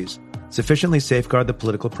agencies sufficiently safeguard the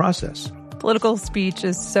political process? Political speech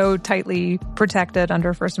is so tightly protected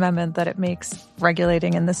under First Amendment that it makes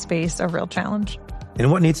regulating in this space a real challenge.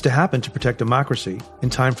 And what needs to happen to protect democracy in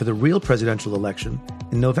time for the real presidential election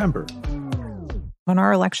in November? When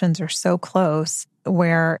our elections are so close,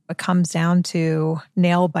 where it comes down to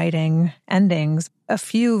nail-biting endings, a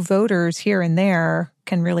few voters here and there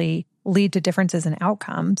can really lead to differences in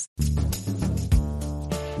outcomes.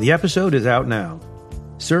 The episode is out now.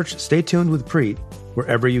 Search Stay Tuned with Preet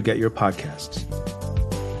wherever you get your podcasts.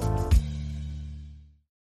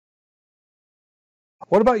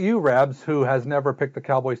 What about you, Rabs, who has never picked the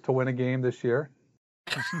Cowboys to win a game this year?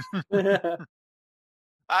 To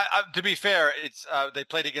be fair, it's they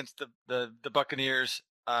played against the Buccaneers,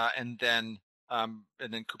 and then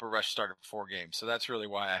Cooper Rush started 4 games, so that's really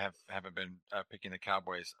why I haven't been picking the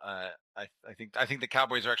Cowboys. I think the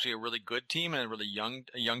Cowboys are actually a really good team and a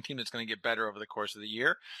young team that's going to get better over the course of the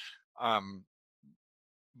year.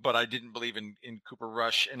 But I didn't believe in Cooper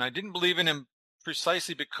Rush, and I didn't believe in him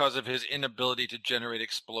precisely because of his inability to generate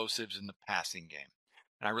explosives in the passing game.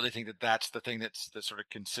 And I really think that's the thing that's the sort of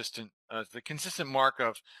consistent, the consistent mark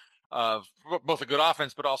of both a good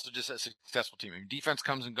offense, but also just a successful team. I mean, defense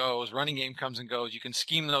comes and goes, running game comes and goes. You can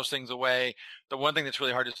scheme those things away. The one thing that's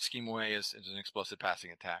really hard to scheme away is an explosive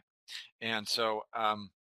passing attack. And so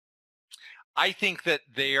I think that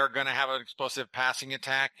they are going to have an explosive passing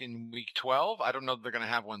attack in week 12. I don't know that they're going to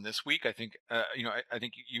have one this week. I think, I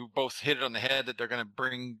think you both hit it on the head that they're going to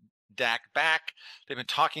bring Dak back. They've been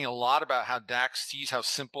talking a lot about how Dak sees how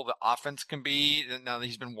simple the offense can be. Now that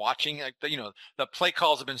he's been watching, the play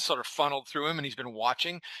calls have been sort of funneled through him and he's been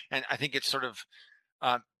watching. And I think it's sort of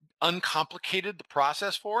uncomplicated the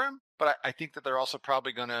process for him. But I think that they're also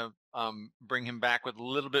probably going to bring him back with a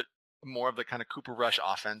little bit more of the kind of Cooper Rush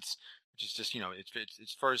offense, which is just,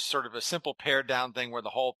 it's for sort of a simple pared down thing where the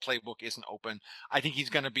whole playbook isn't open. I think he's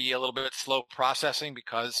going to be a little bit slow processing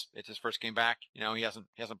because it's his first game back. He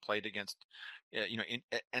hasn't played against, in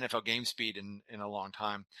NFL game speed in a long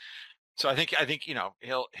time. So I think,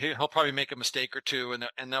 he'll probably make a mistake or two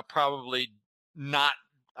and they'll probably not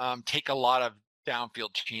take a lot of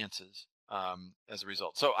downfield chances as a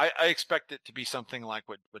result. So I expect it to be something like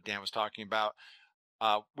what Dan was talking about.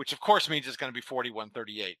 Which of course means it's going to be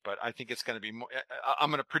 41-38, but I think it's going to be more, I'm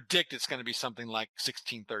going to predict it's going to be something like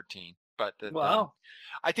 16-13. But wow.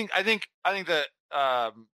 I think that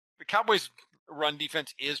the Cowboys run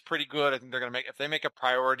defense is pretty good. I think they're going to if they make a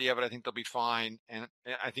priority of it, I think they'll be fine. And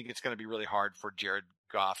I think it's going to be really hard for Jared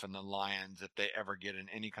Goff and the Lions if they ever get in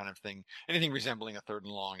any kind of thing, anything resembling a 3rd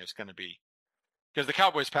and long is going to be, because the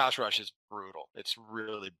Cowboys pass rush is brutal. It's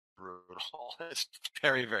really brutal. It's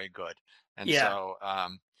very, very good. And so, I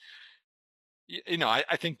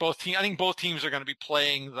think both teams are going to be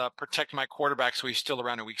playing the protect my quarterback so he's still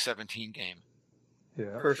around a week 17 game.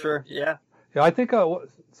 Yeah, for sure. Yeah. Yeah. I think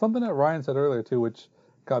something that Ryan said earlier too, which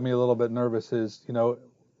got me a little bit nervous is,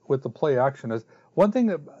 with the play action is one thing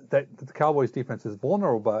that the Cowboys defense is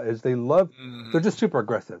vulnerable about is they're just super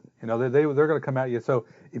aggressive. They're going to come at you. So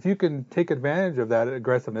if you can take advantage of that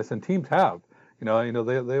aggressiveness, and teams have, they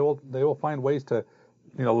will find ways to,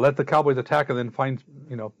 let the Cowboys attack and then find,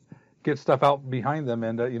 get stuff out behind them.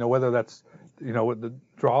 And, whether that's, with the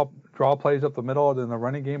draw plays up the middle in the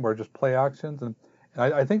running game or just play actions. And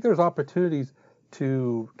I think there's opportunities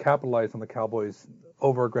to capitalize on the Cowboys'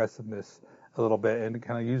 over aggressiveness a little bit and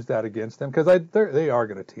kind of use that against them, because they are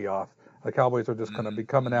going to tee off. The Cowboys are just going to be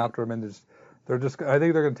coming after them, and I think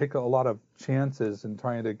they're going to take a lot of chances in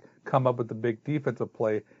trying to come up with the big defensive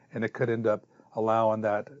play, and it could end up allowing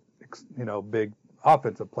that, big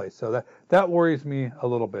offensive play. So that worries me a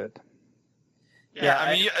little bit. Yeah,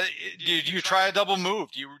 I mean, do you try a double move?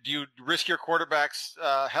 Do you risk your quarterback's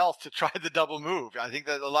health to try the double move? I think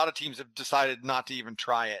that a lot of teams have decided not to even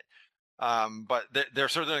try it. But they're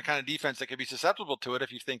sort of the kind of defense that could be susceptible to it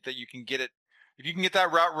if you think that you can get it, if you can get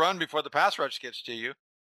that route run before the pass rush gets to you.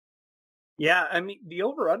 Yeah, I mean, the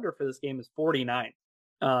over-under for this game is 49,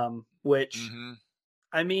 which,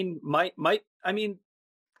 I mean,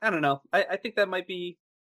 I don't know. I think that might be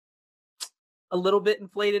a little bit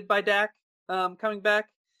inflated by Dak coming back.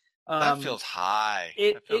 That feels high.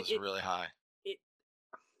 That feels really high.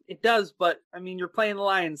 It does, but, I mean, you're playing the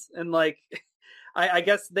Lions, and, I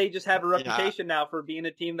guess they just have a reputation now for being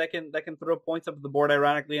a team that can throw points up the board.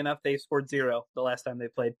 Ironically enough, they scored 0 the last time they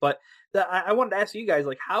played. But I wanted to ask you guys,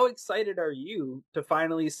 how excited are you to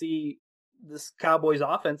finally see this Cowboys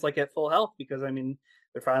offense at full health? Because I mean,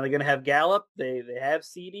 they're finally going to have Gallup. They have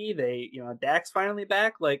CD. Dak's finally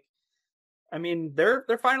back. I mean, they're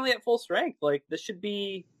finally at full strength. This should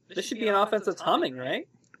be an offense that's humming, right?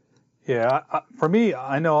 Yeah, for me,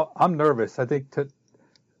 I know I'm nervous. I think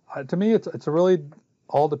to me, it's really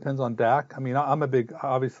all depends on Dak. I mean,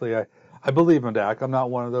 obviously, I believe in Dak. I'm not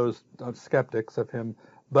one of those skeptics of him,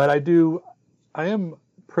 but I am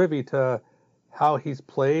privy to how he's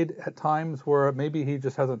played at times where maybe he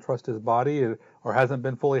just hasn't trusted his body or hasn't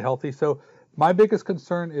been fully healthy. So my biggest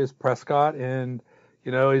concern is Prescott, and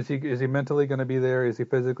is he mentally going to be there? Is he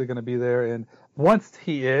physically going to be there? And once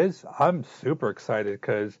he is, I'm super excited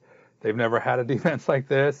because they've never had a defense like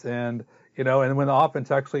this, and and when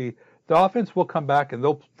the offense will come back, and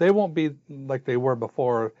they won't be like they were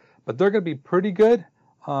before, but they're going to be pretty good.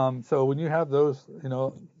 So when you have those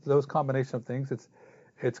combination of things,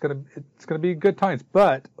 it's going to be good times.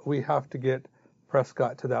 But we have to get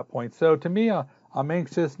Prescott to that point. So to me, I'm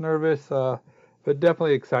anxious, nervous, but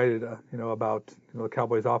definitely excited. About the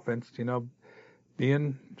Cowboys offense,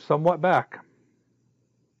 being somewhat back.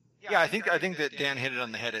 Yeah, I think that Dan hit it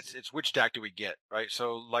on the head. It's which Dak do we get, right?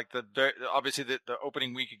 So obviously the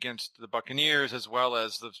opening week against the Buccaneers, as well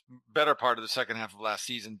as the better part of the second half of last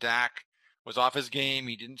season, Dak was off his game.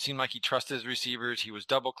 He didn't seem like he trusted his receivers. He was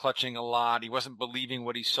double clutching a lot. He wasn't believing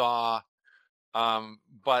what he saw.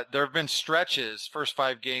 But there have been stretches, first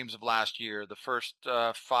 5 games of last year, the first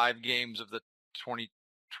 5 games of the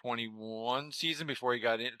 2021 season before he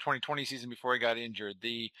got in, 2020 season before he got injured,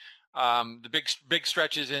 the big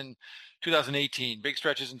stretches in 2018, big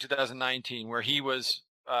stretches in 2019, where he was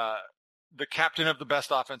the captain of the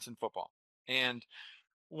best offense in football. And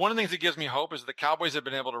one of the things that gives me hope is that the Cowboys have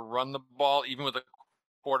been able to run the ball even with a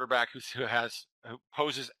quarterback who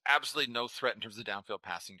poses absolutely no threat in terms of the downfield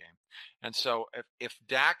passing game. And so if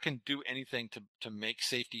Dak can do anything to make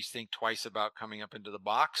safeties think twice about coming up into the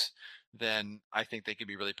box, then I think they could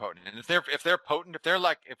be really potent. And if they're potent,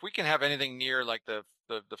 if we can have anything near like the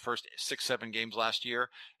first 6-7 games last year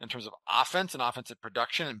in terms of offense and offensive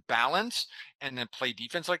production and balance, and then play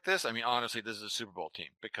defense like this, I mean, honestly, this is a Super Bowl team,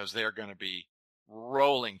 because they're going to be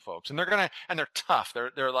rolling folks, and they're tough.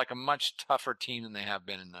 They're like a much tougher team than they have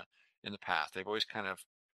been in the past. They've always kind of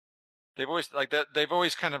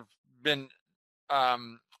been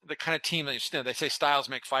the kind of team that, they say styles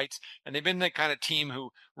make fights, and they've been the kind of team who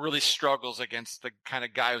really struggles against the kind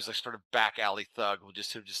of guy who's like sort of back alley thug who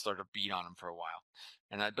just sort of beat on him for a while.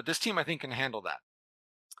 But this team, I think, can handle that.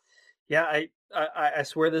 Yeah, I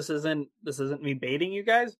swear this isn't me baiting you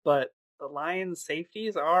guys, but the Lions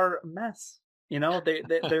safeties are a mess. You know,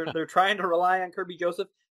 they're trying to rely on Kirby Joseph.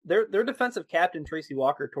 Their defensive captain, Tracy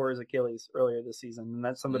Walker, tore his Achilles earlier this season, and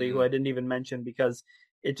that's somebody who I didn't even mention because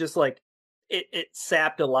it just it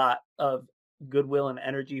sapped a lot of goodwill and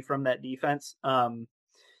energy from that defense.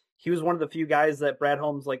 He was one of the few guys that Brad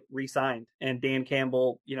Holmes re-signed, and Dan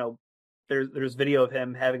Campbell, you know, there's video of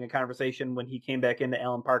him having a conversation when he came back into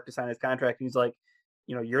Allen Park to sign his contract, and he's like,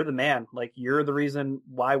 you know, you're the man, like you're the reason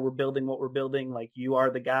why we're building what we're building, like you are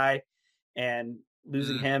the guy. And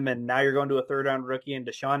losing him, and now you're going to a 3rd-round rookie, and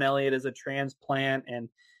Deshaun Elliott is a transplant, and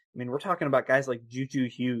I mean, we're talking about guys like Juju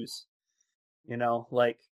Hughes. You know,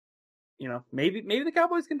 maybe the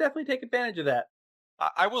Cowboys can definitely take advantage of that.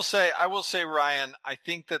 I will say, Ryan, I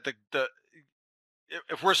think that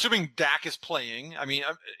if we're assuming Dak is playing, I mean,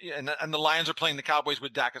 and the Lions are playing the Cowboys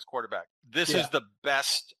with Dak as quarterback, this is the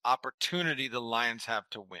best opportunity the Lions have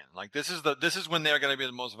to win. Like this is when they're going to be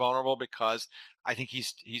the most vulnerable, because I think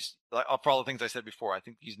he's for all the things I said before, I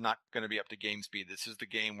think he's not going to be up to game speed. This is the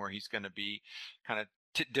game where he's going to be kind of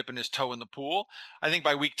dipping his toe in the pool. I think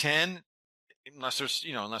by week 10, unless there's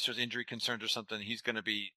injury concerns or something, they're going to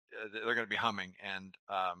be humming. And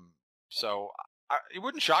so it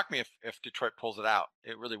wouldn't shock me if Detroit pulls it out.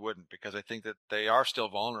 It really wouldn't, because I think that they are still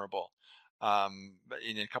vulnerable. But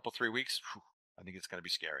in a couple 3 weeks, I think it's going to be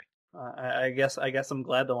scary. I guess I'm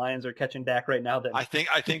glad the Lions are catching Dak right now. Then I think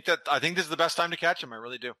this is the best time to catch him. I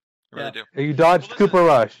really do. Really do. You dodged Cooper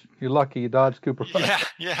Rush. You're lucky you dodged Cooper Rush.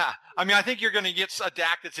 Yeah. I mean, I think you're going to get a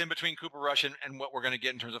Dak that's in between Cooper Rush and what we're going to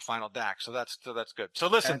get in terms of final Dak. So that's good. So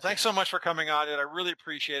listen, thanks so much for coming on, Ed. I really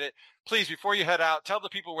appreciate it. Please, before you head out, tell the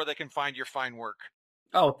people where they can find your fine work.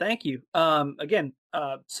 Oh, thank you. Again,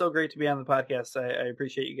 so great to be on the podcast. I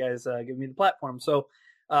appreciate you guys giving me the platform. So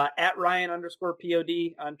at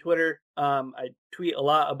Ryan_POD on Twitter. I tweet a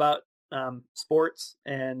lot about sports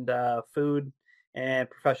and food and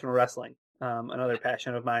professional wrestling, another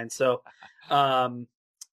passion of mine. So, Pride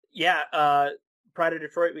of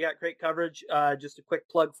Detroit, we got great coverage. Just a quick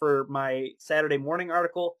plug for my Saturday morning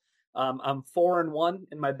article. I'm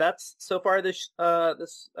 4-1 in my bets so far this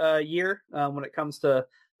year when it comes to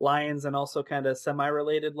Lions and also kind of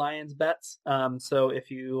semi-related Lions bets. So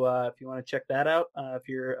if you want to check that out, if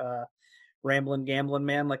you're a rambling gambling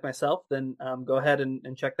man like myself, then go ahead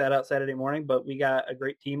and check that out Saturday morning. But we got a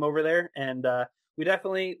great team over there, and we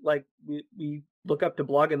definitely we look up to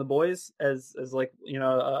Blogging the Boys as a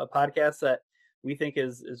podcast that we think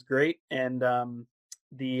is great. And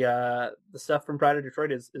the stuff from Pride of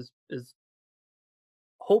Detroit is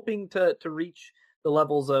hoping to reach the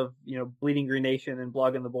levels of Bleeding Green Nation and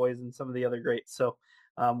Blogging the Boys and some of the other greats. So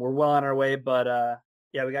we're well on our way, but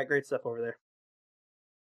we got great stuff over there.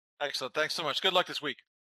 Excellent. Thanks so much. Good luck this week.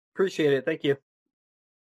 Appreciate it. Thank you.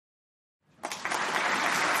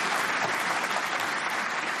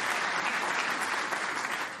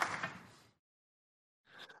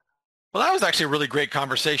 Well, that was actually a really great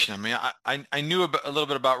conversation. I mean, I knew a little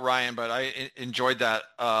bit about Ryan, but I enjoyed that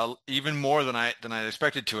even more than I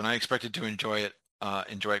expected to, and I expected to enjoy it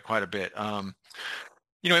quite a bit.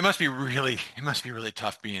 It must be really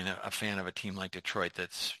tough being a fan of a team like Detroit.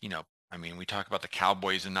 That's I mean, we talk about the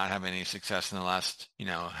Cowboys and not having any success in the last,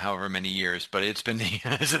 however many years, but it's been since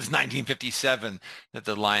 1957 that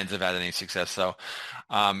the Lions have had any success. So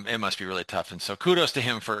it must be really tough. And so kudos to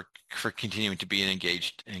him for continuing to be an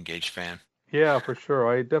engaged fan. Yeah, for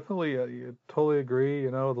sure. I definitely totally agree.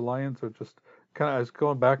 The Lions are just I was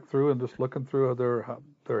going back through and just looking through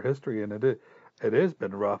their history, and it has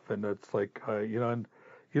been rough, and it's like and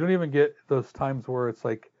you don't even get those times where it's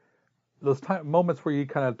like those moments where you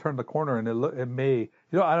kind of turn the corner and it may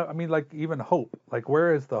I mean like even hope, like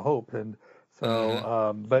where is the hope? And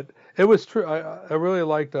so but it was true. I really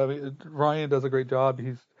liked. Ryan does a great job.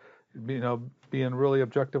 He's being really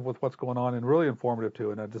objective with what's going on and really informative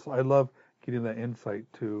too. And I love getting that insight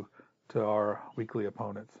to our weekly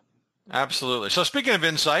opponents. Absolutely. So speaking of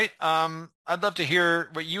insight, I'd love to hear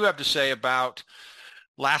what you have to say about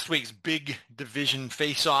last week's big division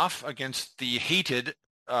face-off against the hated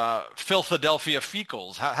Philadelphia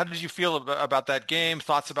Fecals. How did you feel about that game?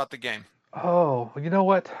 Thoughts about the game? Oh, you know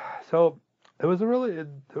what? So there was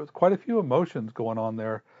quite a few emotions going on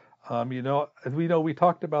there. As we know, we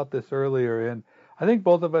talked about this earlier, and I think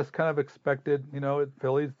both of us kind of expected,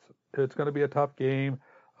 Phillies, it's going to be a tough game.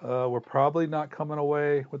 We're probably not coming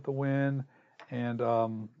away with the win, and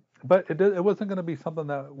but it wasn't going to be something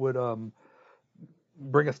that would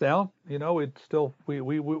bring us down. We've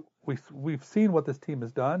seen what this team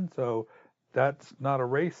has done, so that's not a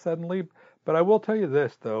race suddenly. But I will tell you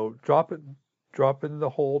this though, dropping the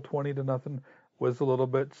whole 20-0 was a little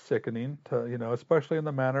bit sickening to especially in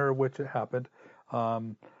the manner in which it happened.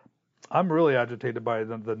 I'm really agitated by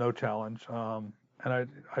the no challenge, and I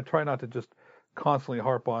try not to just constantly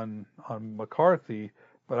harp on McCarthy,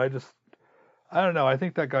 but I don't know. I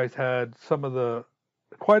think that guy's had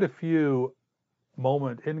quite a few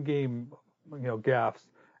in-game gaffes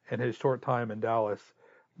in his short time in Dallas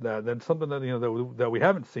then something that we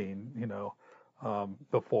haven't seen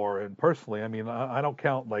before. And personally, I mean, I don't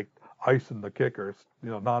count like icing the kickers,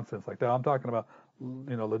 nonsense like that. I'm talking about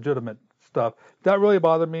legitimate stuff that really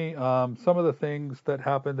bothered me. Some of the things that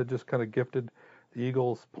happened that just kind of gifted the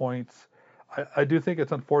Eagles points. I do think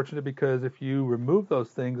it's unfortunate because if you remove those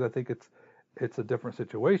things, I think it's a different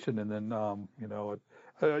situation, and then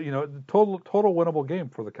total winnable game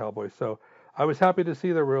for the Cowboys. So I was happy to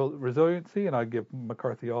see their real resiliency, and I give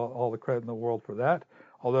McCarthy all the credit in the world for that.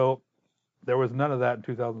 Although there was none of that in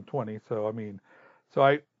 2020. So I mean,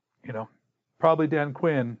 probably Dan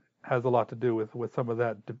Quinn has a lot to do with some of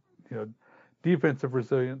that defensive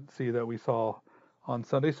resiliency that we saw on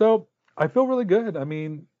Sunday. So I feel really good. I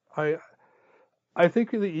mean, I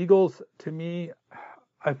think the Eagles, to me,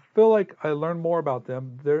 I feel like I learned more about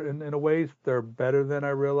them. They're in a ways they're better than I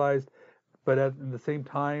realized, but in the same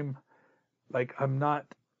time, like I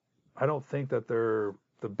don't think that they're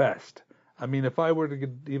the best. I mean, if I were to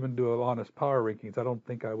even do an honest power rankings, I don't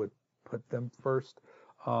think I would put them first.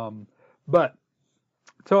 But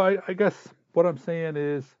so I guess what I'm saying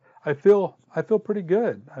is I feel pretty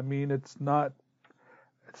good. I mean, it's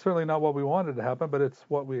certainly not what we wanted to happen, but it's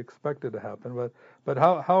what we expected to happen. But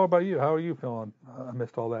how about you? How are you feeling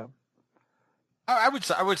amidst all that?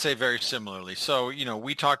 I would say very similarly. So,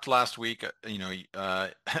 we talked last week,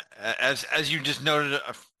 as you just noted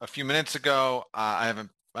a few minutes ago, I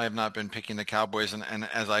have not been picking the Cowboys, and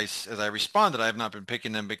as I responded, I have not been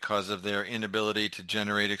picking them because of their inability to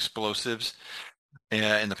generate explosives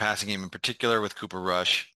in the passing game, in particular with Cooper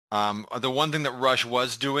Rush. The one thing that Rush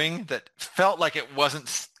was doing that felt like it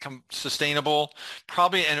wasn't sustainable,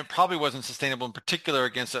 it probably wasn't sustainable in particular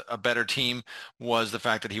against a better team, was the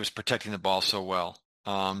fact that he was protecting the ball so well.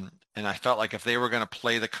 And I felt like if they were going to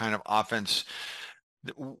play the kind of offense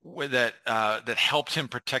that helped him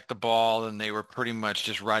protect the ball, then they were pretty much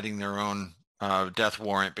just writing their own death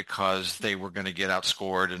warrant because they were going to get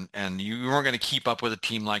outscored, and you weren't going to keep up with a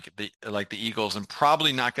team like the Eagles, and you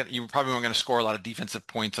probably weren't going to score a lot of defensive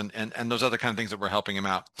points and those other kind of things that were helping him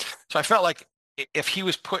out. So I felt like if he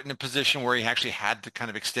was put in a position where he actually had to kind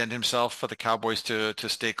of extend himself for the Cowboys to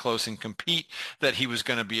stay close and compete, that he was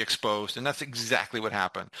going to be exposed, and that's exactly what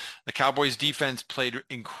happened. The Cowboys defense played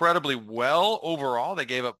incredibly well overall. They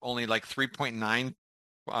gave up only like 3.9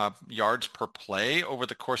 yards per play over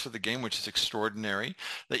the course of the game, which is extraordinary.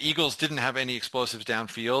 The Eagles didn't have any explosives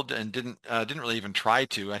downfield and didn't really even try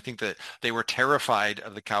to. I think that they were terrified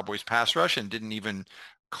of the Cowboys pass rush and didn't even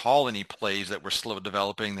call any plays that were slow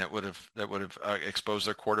developing that would have exposed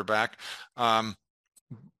their quarterback. And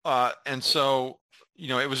so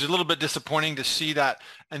it was a little bit disappointing to see that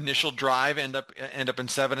initial drive end up in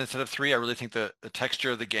 7 instead of 3. I really think the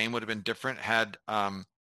texture of the game would have been different had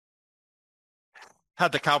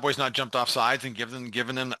the Cowboys not jumped off sides and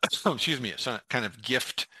given them some kind of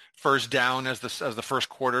gift first down as the first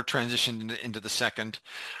quarter transitioned into the second.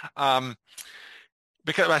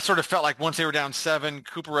 because I sort of felt like once they were down 7,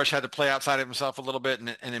 Cooper Rush had to play outside of himself a little bit,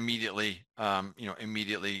 and immediately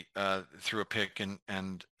threw a pick, and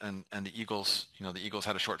the Eagles, the Eagles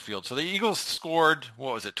had a short field. So the Eagles scored,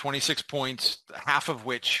 26 points, half of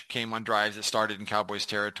which came on drives that started in Cowboys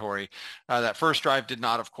territory. That first drive did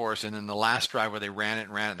not, of course, and then the last drive where they ran it,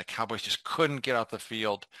 and the Cowboys just couldn't get off the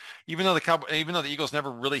field. Even though the Eagles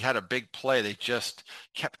never really had a big play, they just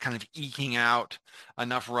kept kind of eking out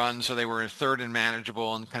enough runs so they were in third and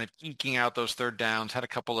manageable, and kind of eking out those third downs. Had a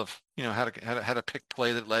couple of had a pick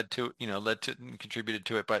play that led to and contributed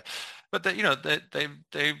to it, but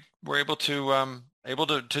they were able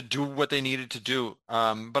to do what they needed to do.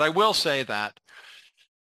 But I will say that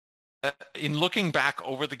in looking back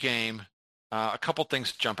over the game, a couple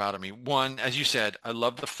things jump out at me. One, as you said, I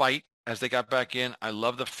love the fight as they got back in. I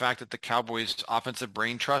love the fact that the Cowboys' offensive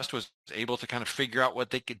brain trust was able to kind of figure out what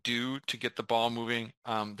they could do to get the ball moving.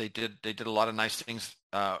 They did a lot of nice things,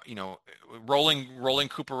 rolling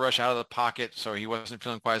Cooper Rush out of the pocket, so he wasn't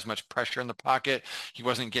feeling quite as much pressure in the pocket. He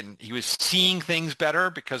was seeing things better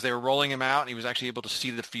because they were rolling him out, and he was actually able to see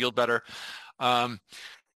the field better. Wasn't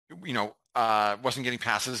getting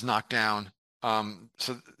passes knocked down.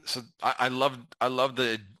 So I love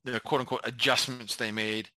the quote unquote adjustments they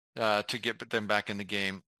made to get them back in the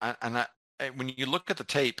game. And when you look at the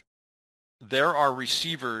tape, there are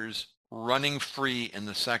receivers running free in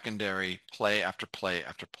the secondary, play after play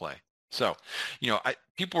after play. So,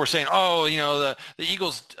 people were saying, the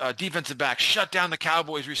Eagles defensive back shut down the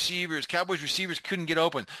Cowboys receivers. Cowboys receivers couldn't get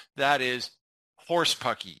open. That is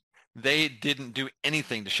horsepucky. They didn't do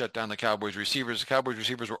anything to shut down the Cowboys receivers. The Cowboys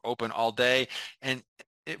receivers were open all day. And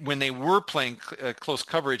when they were playing close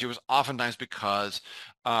coverage, it was oftentimes because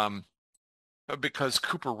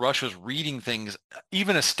Cooper Rush was reading things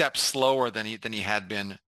even a step slower than he had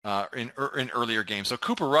been in earlier games. So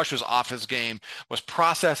Cooper Rush was off his game, was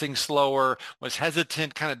processing slower, was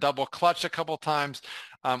hesitant, kind of double clutched a couple of times.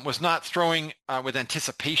 Was not throwing with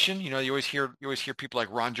anticipation. You always hear people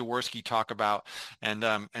like Ron Jaworski talk about, and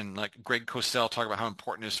like Greg Cosell talk about how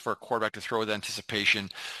important it is for a quarterback to throw with anticipation.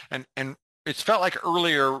 And it's felt like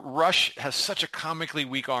earlier, Rush has such a comically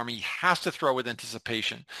weak arm. He has to throw with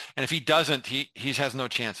anticipation. And if he doesn't, he has no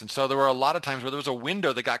chance. And so there were a lot of times where there was a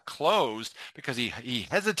window that got closed because he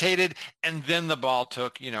hesitated, and then the ball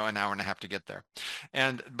took, an hour and a half to get there.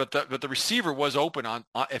 But the receiver was open on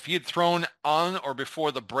if he had thrown on or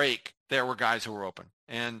before the break, there were guys who were open.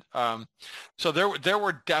 And so there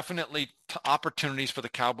were definitely opportunities for the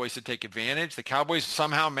Cowboys to take advantage. The Cowboys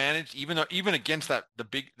somehow managed, even against the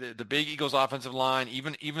big Eagles offensive line,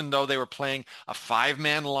 even though they were playing a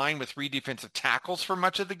 5-man line with 3 defensive tackles for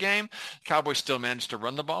much of the game, the Cowboys still managed to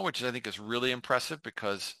run the ball, which I think is really impressive,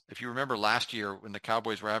 because if you remember last year when the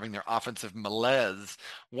Cowboys were having their offensive malaise,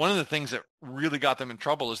 one of the things that really got them in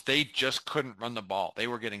trouble is they just couldn't run the ball. They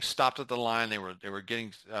were getting stopped at the line. They were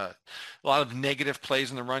getting a lot of negative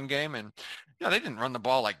plays in the run game, and they didn't run the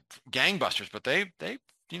ball like gangbusters, but they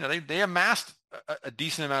amassed a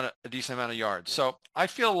decent amount of yards. So I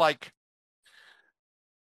feel like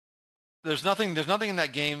there's nothing in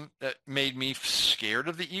that game that made me scared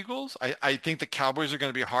of the Eagles. I think the Cowboys are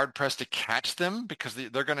going to be hard pressed to catch them, because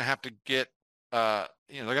they're going to have to get they're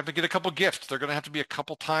going to have to get a couple gifts. They're going to have to be a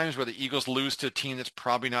couple times where the Eagles lose to a team that's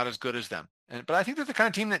probably not as good as them. But I think they're the kind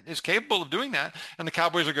of team that is capable of doing that, and the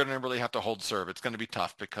Cowboys are going to really have to hold serve. It's going to be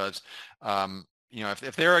tough because,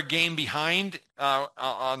 if they're a game behind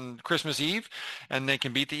on Christmas Eve and they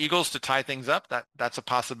can beat the Eagles to tie things up, that's a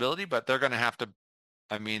possibility. But they're going to have to.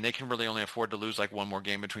 I mean, they can really only afford to lose like one more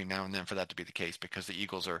game between now and then for that to be the case, because the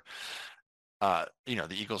Eagles are, the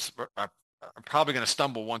Eagles are probably going to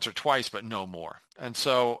stumble once or twice, but no more. And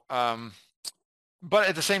so, but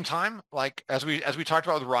at the same time, like as we talked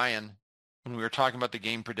about with Ryan, when we were talking about the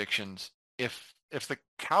game predictions, if the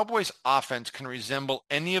Cowboys offense can resemble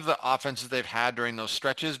any of the offenses they've had during those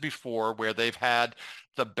stretches before, where they've had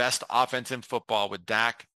the best offense in football with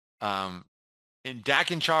Dak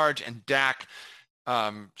in charge, and Dak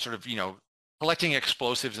collecting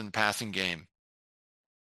explosives in the passing game.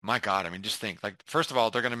 My God, I mean, just think, like, first of all,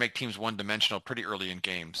 they're going to make teams one-dimensional pretty early in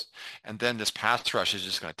games, and then this pass rush is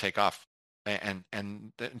just going to take off. And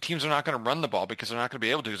teams are not going to run the ball because they're not going to be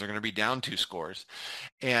able to, because they're going to be down 2 scores,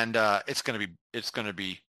 and it's going to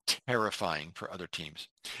be terrifying for other teams.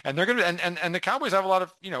 And they're going to and the Cowboys have a lot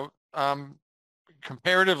of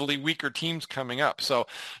comparatively weaker teams coming up. So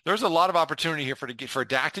there's a lot of opportunity here for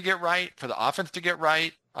Dak to get right, for the offense to get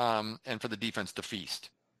right, and for the defense to feast.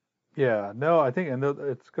 Yeah, no, I think, and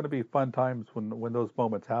it's going to be fun times when those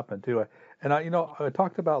moments happen too. I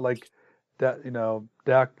talked about like that,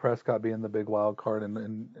 Dak Prescott being the big wild card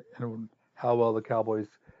and how well the Cowboys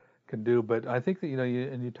can do. But I think that,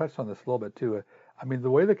 you touched on this a little bit too. I mean,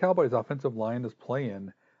 the way the Cowboys offensive line is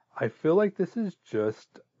playing, I feel like this is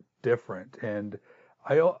just different. And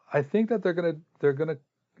I think that they're gonna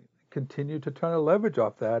continue to try to leverage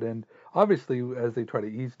off that. And obviously, as they try to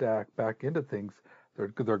ease Dak back into things,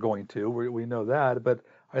 they're going to. We know that. But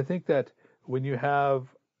I think that when you have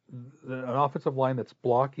an offensive line that's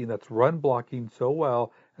run blocking so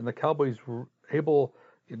well, and the Cowboys able,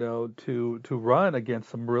 to run against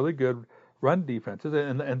some really good run defenses,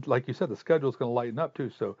 and like you said, the schedule is going to lighten up too.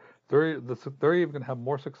 So they're even going to have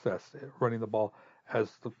more success running the ball as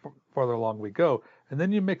the farther along we go. And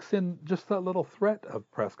then you mix in just that little threat of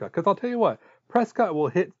Prescott, because I'll tell you what, Prescott will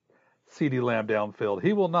hit CeeDee Lamb downfield.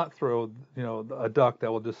 He will not throw, a duck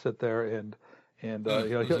that will just sit there and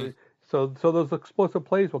so those explosive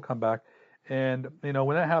plays will come back. And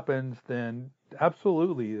when that happens, then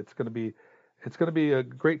absolutely it's going to be a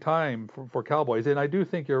great time for Cowboys. And I do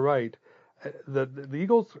think you're right. The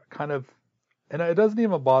Eagles kind of, and it doesn't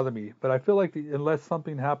even bother me, but I feel like unless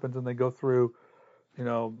something happens and they go through,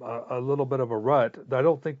 a little bit of a rut, I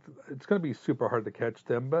don't think it's going to be super hard to catch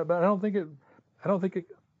them. But I'm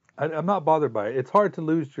not bothered by it. It's hard to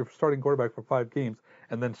lose your starting quarterback for 5 games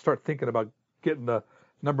and then start thinking about getting the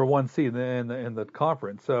number 1 seed in the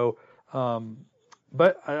conference. So,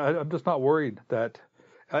 but I'm just not worried that.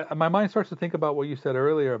 My mind starts to think about what you said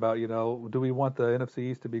earlier about, do we want the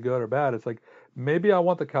NFC East to be good or bad? It's like, maybe I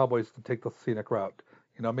want the Cowboys to take the scenic route.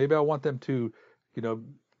 Maybe I want them to,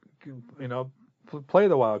 play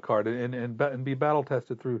the wild card and be battle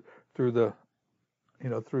tested through the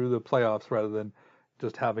playoffs rather than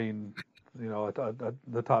just having,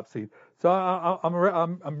 the top seed. So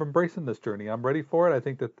I'm embracing this journey. I'm ready for it. I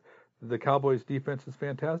think that the Cowboys' defense is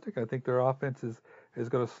fantastic. I think their offense is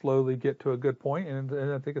going to slowly get to a good point, and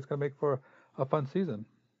I think it's going to make for a fun season.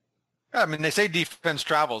 Yeah, I mean, they say defense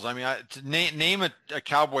travels. I mean, to name a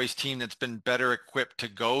Cowboys team that's been better equipped to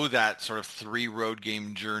go that sort of 3 road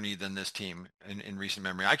game journey than this team in recent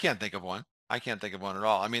memory. I can't think of one. I can't think of one at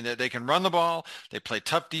all. I mean, they can run the ball. They play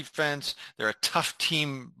tough defense. They're a tough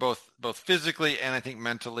team, both physically and I think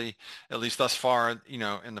mentally, at least thus far,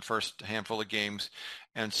 in the first handful of games.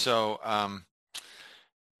 And so,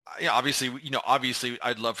 yeah, obviously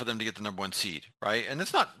I'd love for them to get the number 1 seed, right? And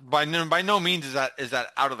it's not by no means is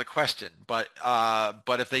that out of the question, but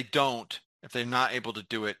if they don't, if they're not able to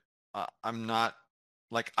do it, I'm not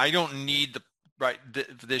I don't need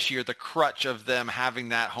this year the crutch of them having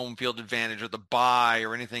that home field advantage or the bye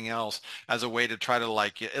or anything else as a way to try to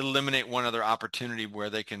eliminate one other opportunity where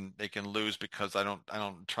they can lose, because I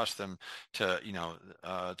don't trust them to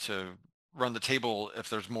to run the table if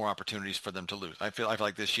there's more opportunities for them to lose. I feel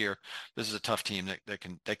like this year this is a tough team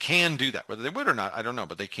that can do that. Whether they would or not, I don't know,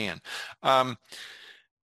 but they can.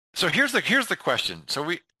 So here's the question. So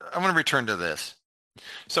I want to return to this.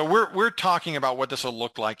 So we're talking about what this will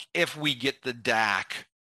look like if we get the Dak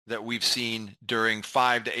that we've seen during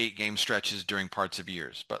 5 to 8 game stretches during parts of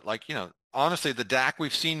years. But honestly, the Dak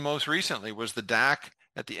we've seen most recently was the Dak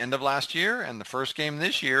at the end of last year and the first game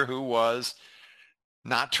this year, who was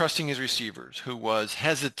not trusting his receivers, who was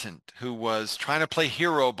hesitant, who was trying to play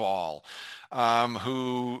hero ball,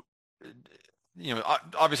 who,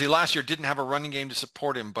 obviously last year didn't have a running game to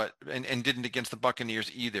support him, and didn't against the Buccaneers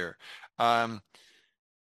either. I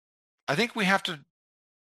think we have to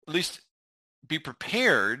at least be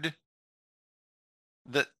prepared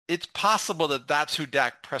that it's possible that that's who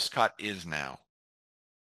Dak Prescott is now.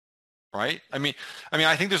 Right? I mean,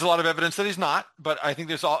 I think there's a lot of evidence that he's not, but I think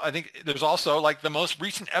there's also the most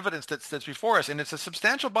recent evidence that's before us, and it's a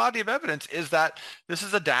substantial body of evidence, is that this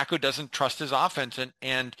is a Dak who doesn't trust his offense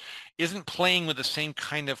and isn't playing with the same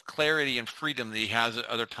kind of clarity and freedom that he has at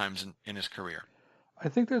other times in his career. I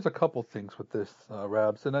think there's a couple things with this,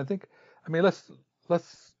 Rabs, and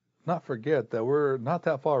let's not forget that we're not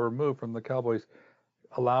that far removed from the Cowboys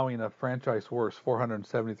allowing a franchise worst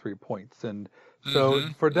 473 points, and so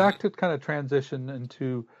for Dak to kind of transition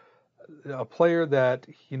into a player that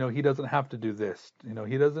he doesn't have to do this,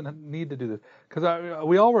 he doesn't need to do this, because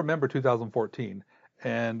we all remember 2014,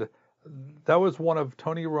 and that was one of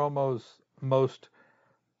Tony Romo's most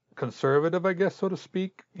conservative, I guess, so to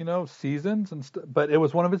speak, seasons, but it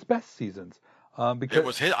was one of his best seasons.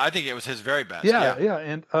 Because I think it was his very best. Yeah.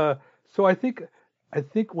 And so I think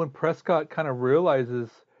when Prescott kind of realizes,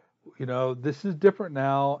 this is different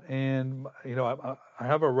now, and I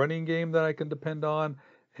have a running game that I can depend on,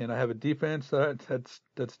 and I have a defense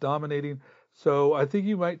that's dominating. So I think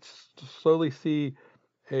you might slowly see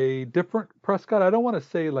a different Prescott. I don't want to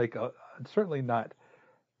say certainly not,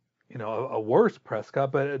 a worse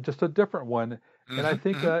Prescott, but just a different one. And I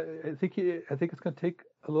think I think it's going to take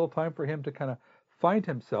a little time for him to kind of find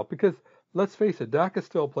himself, because let's face it, Dak is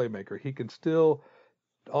still a playmaker. He can still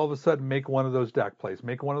all of a sudden make one of those Dak plays,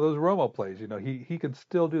 make one of those Romo plays. He can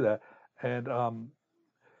still do that, and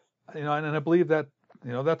and I believe that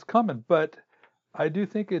that's coming. But I do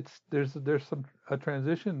think there's a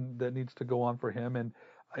transition that needs to go on for him, and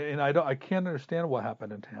I can't understand what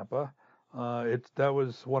happened in Tampa. That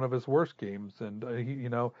was one of his worst games, and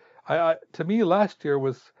to me last year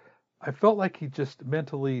I felt like he just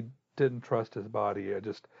mentally didn't trust his body.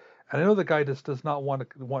 And I know the guy just does not want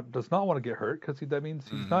to get hurt, because that means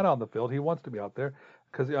he's not on the field. He wants to be out there,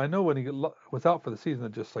 because I know when he was out for the season,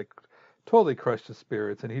 it just like totally crushed his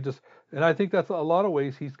spirits, and I think that's a lot of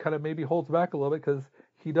ways he's kind of maybe holds back a little bit because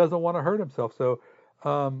he doesn't want to hurt himself. So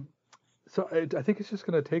I think it's just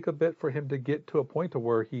going to take a bit for him to get to a point to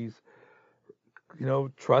where he's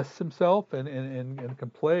trusts himself and can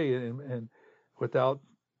play and without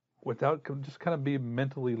just kind of being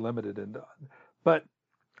mentally limited. But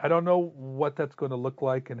I don't know what that's going to look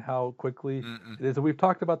like and how quickly it is. And we've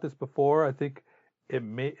talked about this before. I think it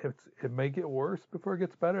may get worse before it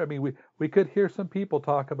gets better. I mean, we could hear some people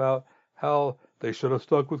talk about how they should have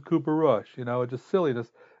stuck with Cooper Rush. Just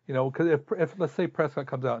silliness. Because if let's say Prescott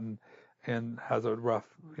comes out and has a rough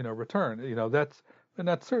return, that's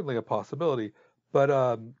certainly a possibility. But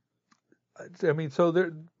I mean, so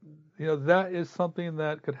there, that is something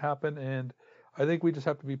that could happen, and I think we just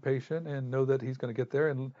have to be patient and know that he's going to get there,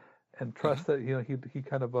 and trust that he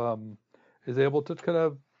kind of is able to kind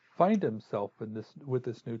of find himself with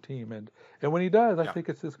this new team, and when he does, I think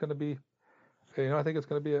it's just going to be, I think it's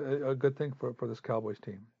going to be a good thing for this Cowboys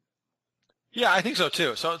team. Yeah, I think so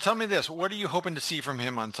too. So tell me this: what are you hoping to see from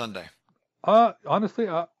him on Sunday? Honestly,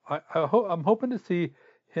 I'm hoping to see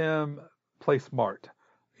him play smart.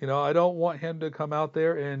 I don't want him to come out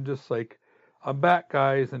there and just like, I'm back,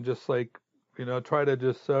 guys, and just like, try to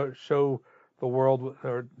just show the world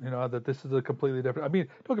or that this is a completely different. I mean,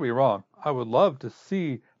 don't get me wrong, I would love to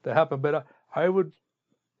see that happen, but I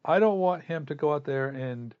don't want him to go out there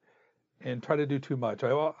and try to do too much.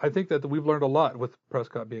 I think that we've learned a lot with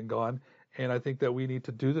Prescott being gone, and I think that we need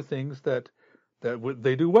to do the things that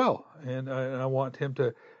they do well, and I want him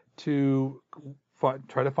to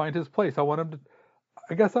try to find his place. I want him to.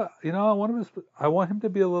 I guess I want him to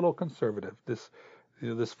be a little conservative this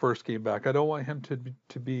first game back. I don't want him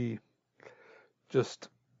to be just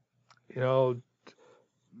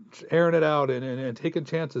airing it out and taking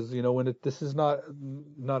chances. When this is not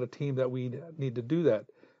a team that we need to do that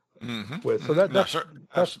with. So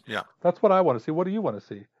that's what I want to see. What do you want to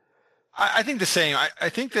see? I think the same. I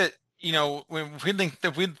think that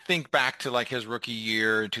if we think back to like his rookie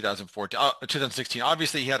year in 2016,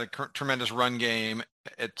 obviously he had a tremendous run game,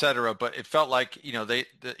 et cetera, but it felt like,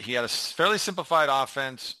 he had a fairly simplified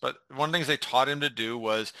offense, but one of the things they taught him to do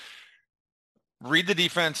was read the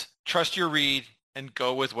defense, trust your read, and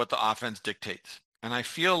go with what the offense dictates. And I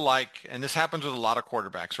feel like, and this happens with a lot of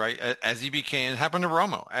quarterbacks, right? It happened to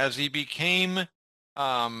Romo, as he became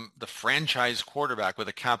the franchise quarterback with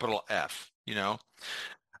a capital F,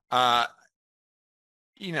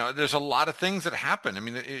 there's a lot of things that happen. I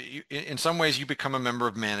mean, in some ways you become a member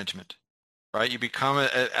of management, right? You become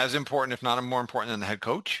as important, if not more important than the head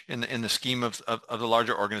coach in the scheme of the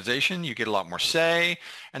larger organization. You get a lot more say,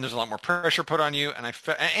 and there's a lot more pressure put on you.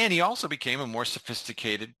 And he also became a more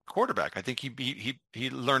sophisticated quarterback. I think he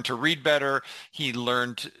learned to read better. He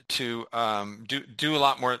learned to do a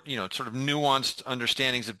lot more, sort of nuanced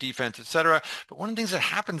understandings of defense, et cetera. But one of the things that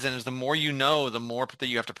happens then is the more you know, the more that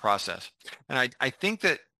you have to process. And I think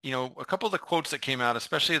that, a couple of the quotes that came out,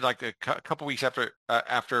 especially like a couple weeks after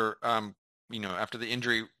the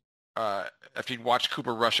injury, after he'd watched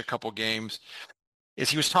Cooper Rush a couple games, is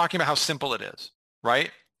he was talking about how simple it is,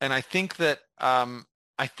 right? And I think that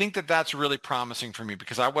that's really promising for me,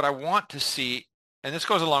 because what I want to see, and this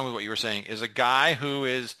goes along with what you were saying, is a guy who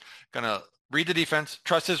is going to read the defense,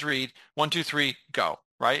 trust his read, 1, 2, 3, go,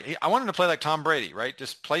 right? I want him to play like Tom Brady, right?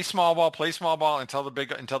 Just play small ball until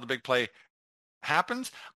the big play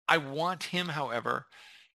happens. I want him, however,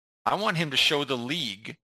 to show the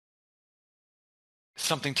league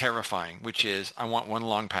something terrifying, which is I want one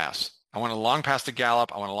long pass. I want a long pass to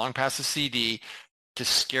Gallup. I want a long pass to CD to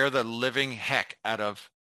scare the living heck out of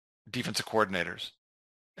defensive coordinators.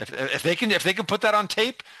 If they can put that on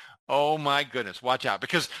tape, oh my goodness, watch out,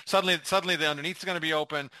 because suddenly the underneath is going to be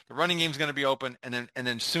open, the running game is going to be open, and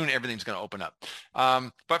then soon everything's going to open up.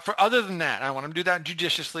 But for other than that, I want him to do that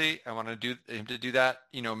judiciously. I want him to do that,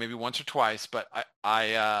 maybe once or twice. But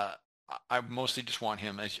I I mostly just want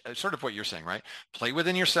him, as sort of what you're saying, right? Play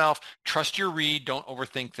within yourself, trust your read, don't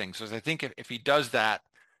overthink things. So I think if he does that,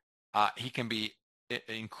 he can be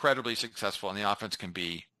incredibly successful, and the offense can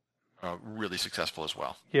be really successful as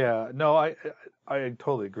well. Yeah, no, I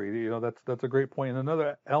totally agree. That's a great point. And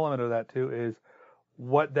another element of that too is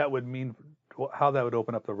what that would mean, how that would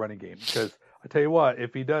open up the running game. Because I tell you what,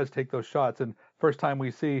 if he does take those shots, and first time we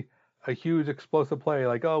see a huge explosive play,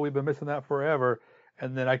 like, oh, we've been missing that forever,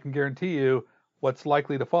 and then I can guarantee you what's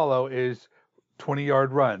likely to follow is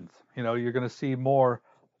 20-yard runs. You're going to see more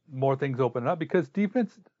things open up because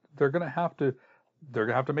defense, they're going to have to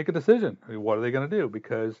make a decision. What are they going to do?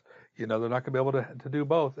 Because they're not going to be able to do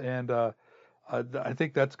both. And I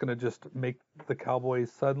think that's going to just make the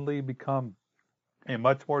Cowboys suddenly become a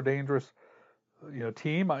much more dangerous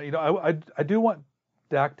team. I do want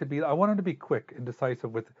Dak to be. I want him to be quick and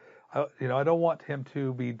decisive with. I don't want him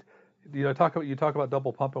to be. You talk about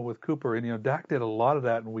double pumping with Cooper, and Dak did a lot of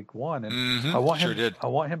that in Week 1, and I want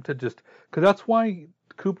him to just, because that's why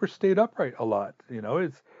Cooper stayed upright a lot.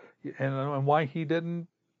 And why he didn't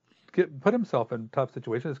put himself in tough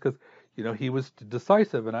situations, because he was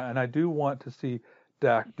decisive, and I do want to see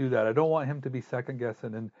Dak do that. I don't want him to be second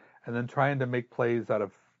guessing and then trying to make plays out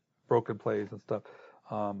of broken plays and stuff.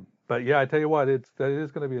 But yeah, I tell you what, that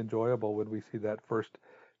is going to be enjoyable when we see that first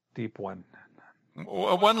deep one. You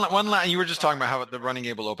were just talking about how the running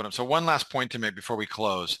game will open up. So one last point to make before we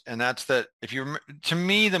close, and that's that to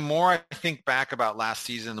me, the more I think back about last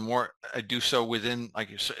season, the more I do so within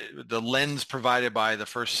the lens provided by the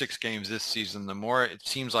first 6 games this season, the more it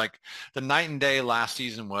seems like the night and day last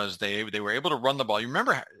season was they were able to run the ball. You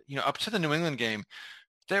remember, up to the New England game,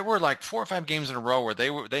 there were like 4 or 5 games in a row where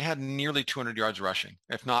they had nearly 200 yards rushing,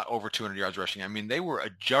 if not over 200 yards rushing. I mean, they were a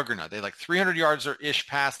juggernaut. They like 300 yards or ish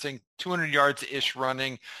passing, 200 yards ish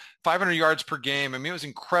running, 500 yards per game. I mean, it was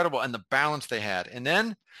incredible, and the balance they had. And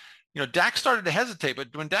then, Dak started to hesitate.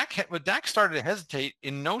 But when Dak started to hesitate,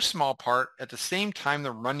 in no small part, at the same time,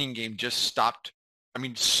 the running game just stopped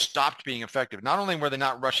being effective. Not only were they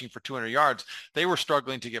not rushing for 200 yards, they were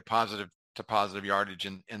struggling to get positive yardage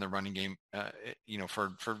in the running game,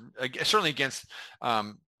 for certainly against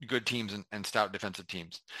good teams and stout defensive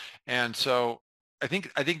teams. And so I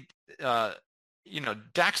think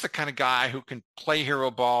Dak's the kind of guy who can play hero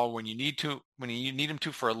ball when you need him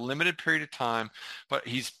to for a limited period of time, but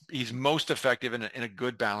he's most effective in a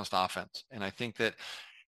good balanced offense. And I think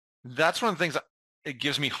that's one of the things it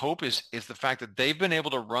gives me hope is the fact that they've been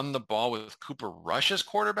able to run the ball with Cooper Rush as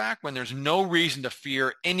quarterback when there's no reason to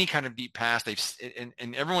fear any kind of deep pass.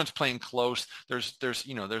 And everyone's playing close. There's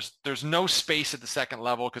no space at the second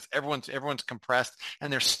level because everyone's compressed,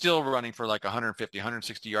 and they're still running for like 150,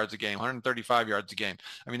 160 yards a game, 135 yards a game.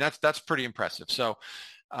 I mean, that's pretty impressive. So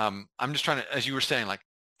I'm just trying to, as you were saying, like,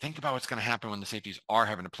 think about what's going to happen when the safeties are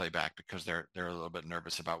having to play back because they're a little bit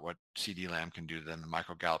nervous about what CeeDee Lamb can do to them and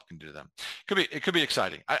Michael Gallup can do to them. It could be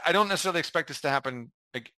exciting. I don't necessarily expect this to happen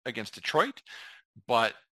against Detroit,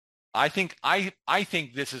 but I think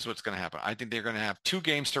this is what's going to happen. I think they're going to have 2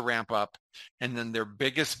 games to ramp up, and then their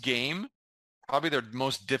biggest game, probably their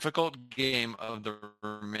most difficult game of the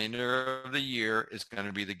remainder of the year, is going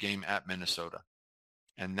to be the game at Minnesota,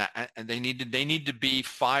 and they need to be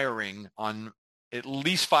firing on at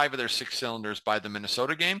least 5 of their 6 cylinders by the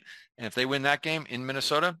Minnesota game. And if they win that game in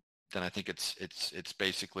Minnesota, then I think it's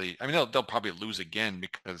basically, I mean, they'll probably lose again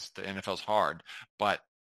because the NFL's hard, but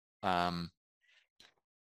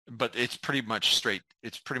it's pretty much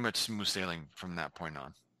it's pretty much smooth sailing from that point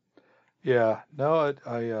on. Yeah, no,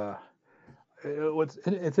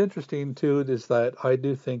 it's interesting too, is that I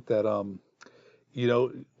do think that,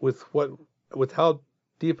 with how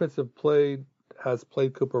defensive play has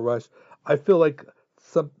played Cooper Rush, I feel like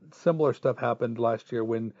some similar stuff happened last year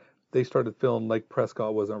when they started feeling like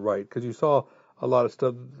Prescott wasn't right, because you saw a lot of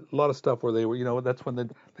stuff where they were, that's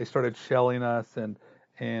when they started shelling us and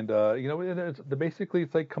basically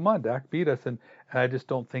it's like, come on, Dak, beat us, and I just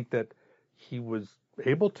don't think that he was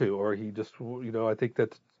able to, or he just, I think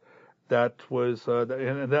that was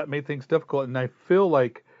and that made things difficult, and I feel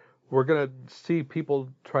like we're gonna see people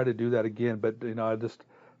try to do that again, but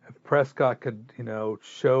if Prescott could,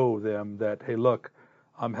 show them that, hey, look,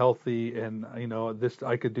 I'm healthy, and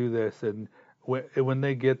I could do this, and when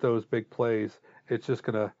they get those big plays, it's just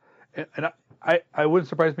gonna. And I wouldn't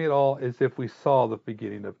surprise me at all is if we saw the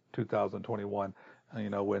beginning of 2021,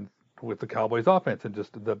 when with the Cowboys offense and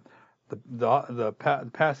just the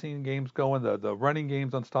passing games going, the running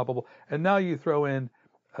games unstoppable, and now you throw in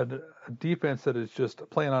a defense that is just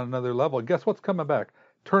playing on another level. And guess what's coming back?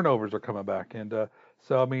 Turnovers are coming back, and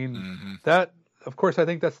so I mean that, of course, I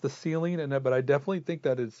think that's the ceiling, but I definitely think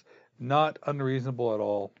that is not unreasonable at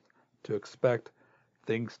all to expect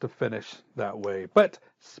things to finish that way. But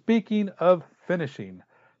speaking of finishing,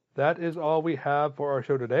 that is all we have for our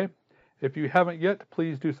show today. If you haven't yet,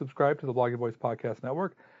 please do subscribe to the Blogging Voice Podcast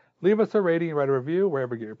Network. Leave us a rating and write a review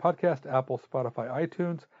wherever you get your podcast, Apple, Spotify,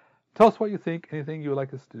 iTunes. Tell us what you think, anything you would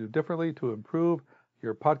like us to do differently to improve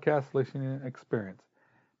your podcast listening experience.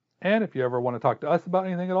 And if you ever want to talk to us about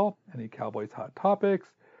anything at all, any Cowboys hot topics,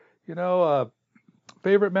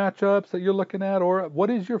 favorite matchups that you're looking at, or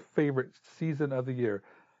what is your favorite season of the year,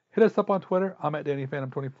 hit us up on Twitter. I'm at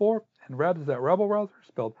DannyPhantom24, and Rabs is at Rebel Rouser,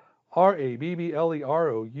 spelled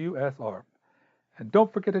RABBLEROUSR. And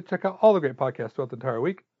don't forget to check out all the great podcasts throughout the entire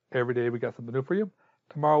week. Every day we got something new for you.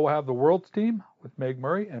 Tomorrow we'll have the World's Team with Meg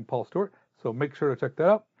Murray and Paul Stewart, so make sure to check that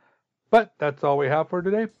out. But that's all we have for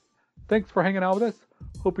today. Thanks for hanging out with us.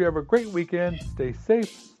 Hope you have a great weekend. Stay safe,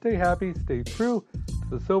 stay happy, stay true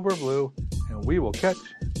to the silver and blue, and we will catch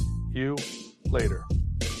you later.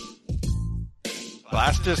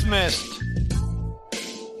 Class dismissed.